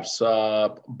that wraps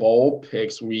up bowl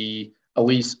picks. We at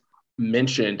least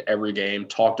mentioned every game,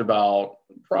 talked about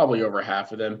probably over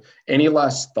half of them. Any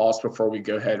last thoughts before we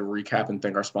go ahead and recap and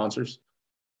thank our sponsors?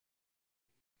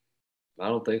 I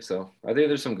don't think so. I think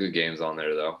there's some good games on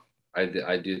there, though. I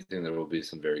do think there will be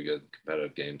some very good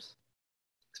competitive games,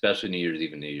 especially New Year's,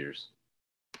 even New Year's.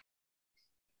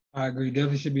 I agree.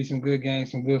 Definitely should be some good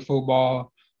games, some good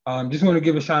football. Just want to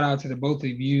give a shout out to the both of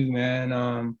you,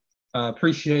 man.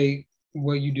 Appreciate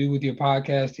what you do with your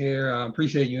podcast here.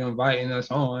 Appreciate you inviting us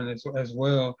on as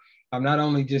well. Not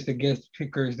only just the guest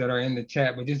pickers that are in the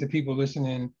chat, but just the people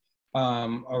listening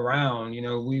around. You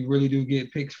know, we really do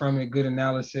get picks from it, good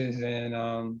analysis,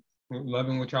 and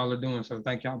loving what y'all are doing. So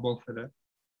thank y'all both for that.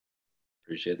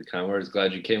 Appreciate the kind words.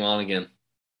 Glad you came on again.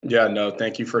 Yeah, no,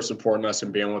 thank you for supporting us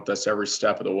and being with us every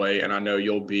step of the way. And I know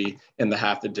you'll be in the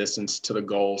half the distance to the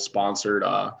goal sponsored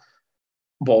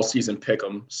bowl season pick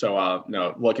 'em. So,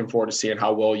 no, looking forward to seeing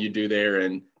how well you do there.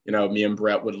 And, you know, me and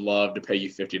Brett would love to pay you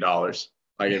 $50,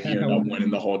 like if you end up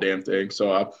winning the whole damn thing.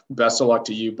 So, best of luck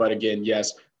to you. But again,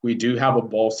 yes, we do have a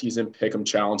bowl season pick 'em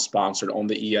challenge sponsored on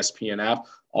the ESPN app.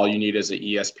 All you need is an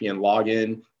ESPN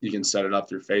login. You can set it up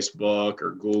through Facebook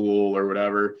or Google or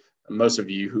whatever. Most of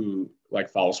you who like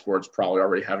follow sports probably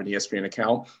already have an ESPN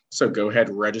account. So go ahead,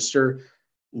 register.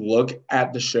 Look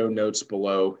at the show notes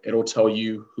below. It'll tell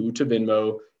you who to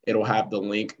Venmo. It'll have the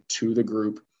link to the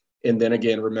group. And then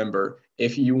again, remember,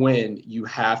 if you win, you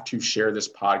have to share this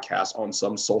podcast on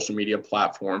some social media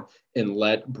platform and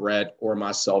let Brett or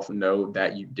myself know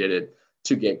that you did it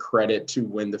to get credit to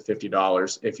win the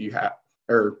 $50. If you have,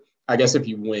 or I guess if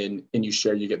you win and you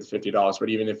share, you get the $50. But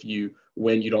even if you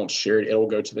win, you don't share it, it'll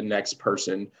go to the next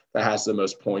person that has the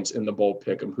most points in the bowl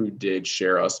pick'em who did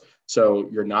share us. So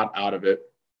you're not out of it.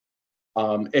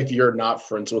 If you're not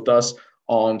friends with us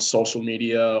on social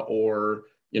media or,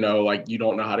 you know, like you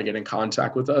don't know how to get in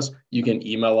contact with us, you can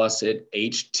email us at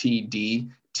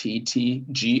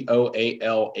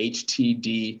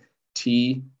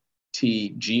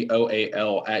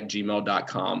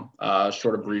htdtgoal@gmail.com.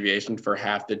 Short abbreviation for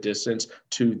half the distance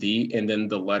to the, and then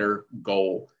the letter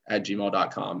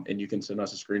goal@gmail.com. And you can send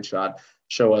us a screenshot,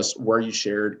 show us where you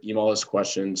shared, email us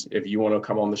questions. If you want to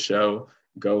come on the show,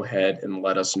 go ahead and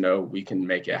let us know. We can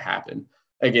make it happen.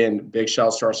 Again, big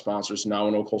shouts to our sponsors, Now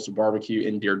and Old Coastal Barbecue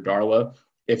in Deer Darla.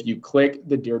 If you click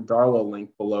the Deer Darla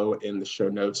link below in the show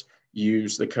notes,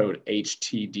 use the code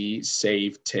HTD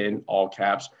SAVE 10, all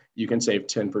caps. You can save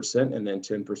 10%, and then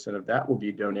 10% of that will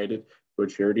be donated to a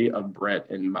charity of Brett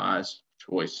and my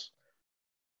choice.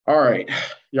 All right,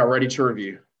 y'all ready to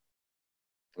review?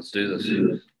 Let's do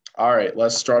this. All right,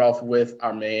 let's start off with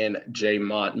our man Jay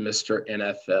Mont, Mr.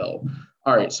 NFL.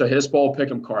 All right, so his bowl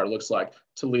pick'em card looks like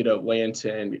Toledo laying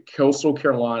 10, Coastal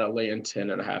Carolina laying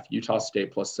 10.5, Utah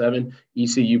State +7,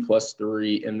 ECU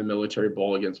 +3 in the Military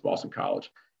Bowl against Boston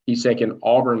College. He's taking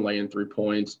Auburn laying 3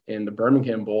 points in the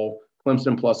Birmingham Bowl,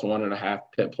 Clemson +1.5,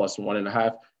 Pitt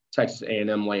 +1.5, Texas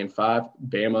A&M laying 5,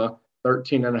 Bama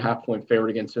 13.5 point favorite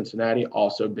against Cincinnati.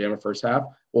 Also, Bama first half.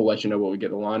 We'll let you know what we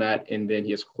get the line at, and then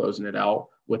he is closing it out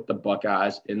with the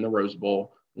Buckeyes in the Rose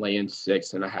Bowl, laying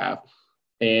 6.5.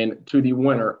 And to the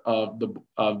winner of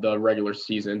the regular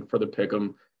season for the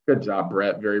Pick'em, good job,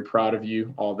 Brett. Very proud of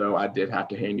you. Although I did have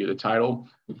to hand you the title.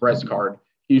 Brett's card: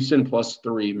 Houston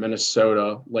 +3,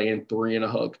 Minnesota laying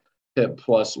 3.5, Pitt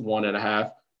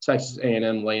 +1.5, Texas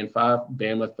A&M laying 5,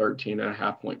 Bama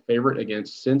 13.5 point favorite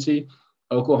against Cincy,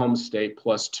 Oklahoma State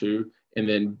 +2, and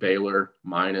then Baylor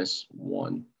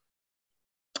 -1.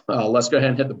 Let's go ahead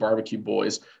and hit the barbecue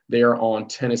boys. They are on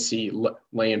Tennessee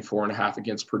laying 4.5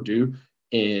 against Purdue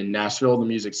in Nashville, the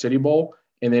Music City Bowl.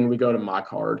 And then we go to my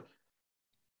card.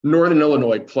 Northern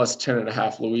Illinois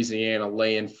 +10.5, Louisiana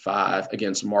laying 5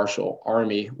 against Marshall,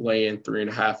 Army laying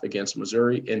 3.5 against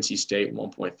Missouri, NC State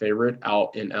 1 point favorite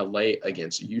out in LA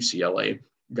against UCLA.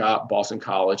 Got Boston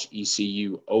College,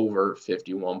 ECU over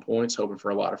 51 points, hoping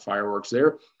for a lot of fireworks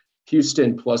there.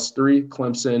 Houston +3,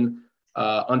 Clemson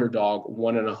underdog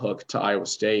 1.5 to Iowa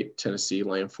State, Tennessee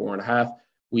laying 4.5.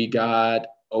 We got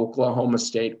Oklahoma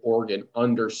State, Oregon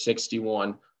under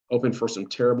 61, hoping for some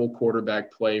terrible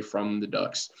quarterback play from the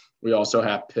Ducks. We also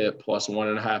have Pitt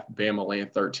 +1.5, Bama laying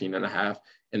 13.5,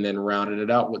 and then rounding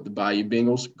it out with the Bayou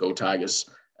Bengals, go Tigers,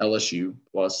 LSU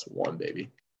 +1, baby.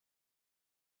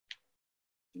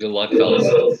 Good luck,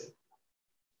 fellas.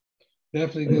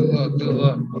 Definitely good luck. Good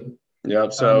luck.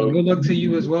 Yep. So good luck to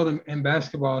you as well in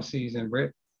basketball season,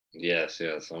 Brett. Yes.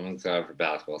 I'm excited for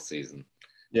basketball season.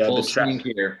 Yeah, full swing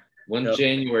here. When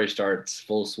January starts,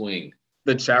 full swing.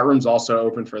 The chat room's also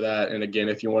open for that. And again,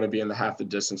 if you want to be in the half the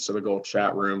distance to the goal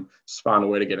chat room, just find a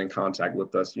way to get in contact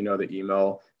with us. You know the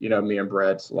email, you know me and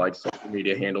Brett's like social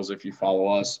media handles if you follow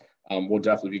us. We'll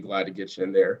definitely be glad to get you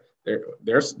in there.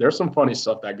 There's some funny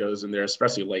stuff that goes in there,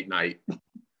 especially late night.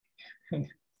 And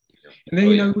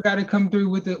then, we got to come through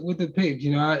with the picks.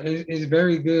 It's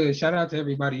very good. Shout out to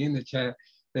everybody in the chat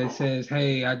that says,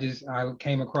 hey, I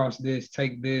came across this,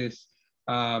 take this,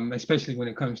 especially when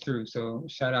it comes through. So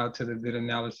shout out to the good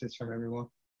analysis from everyone.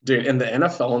 Dude, and the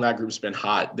NFL in that group's been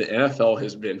hot. The NFL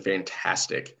has been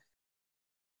fantastic.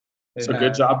 So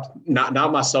good job.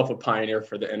 Not myself a pioneer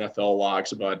for the NFL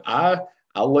locks, but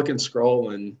I'll look and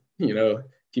scroll and,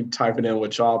 keep typing in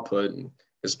what y'all put, and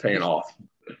it's paying off.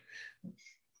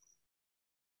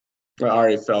 All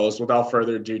right, fellas, without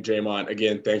further ado, Jamon,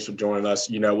 again, thanks for joining us.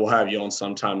 We'll have you on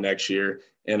sometime next year,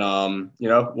 and,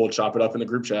 we'll chop it up in the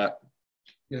group chat.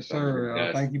 Yes,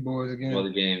 sir. Thank you, boys, again. For the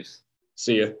games.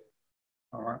 See you.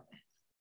 All right.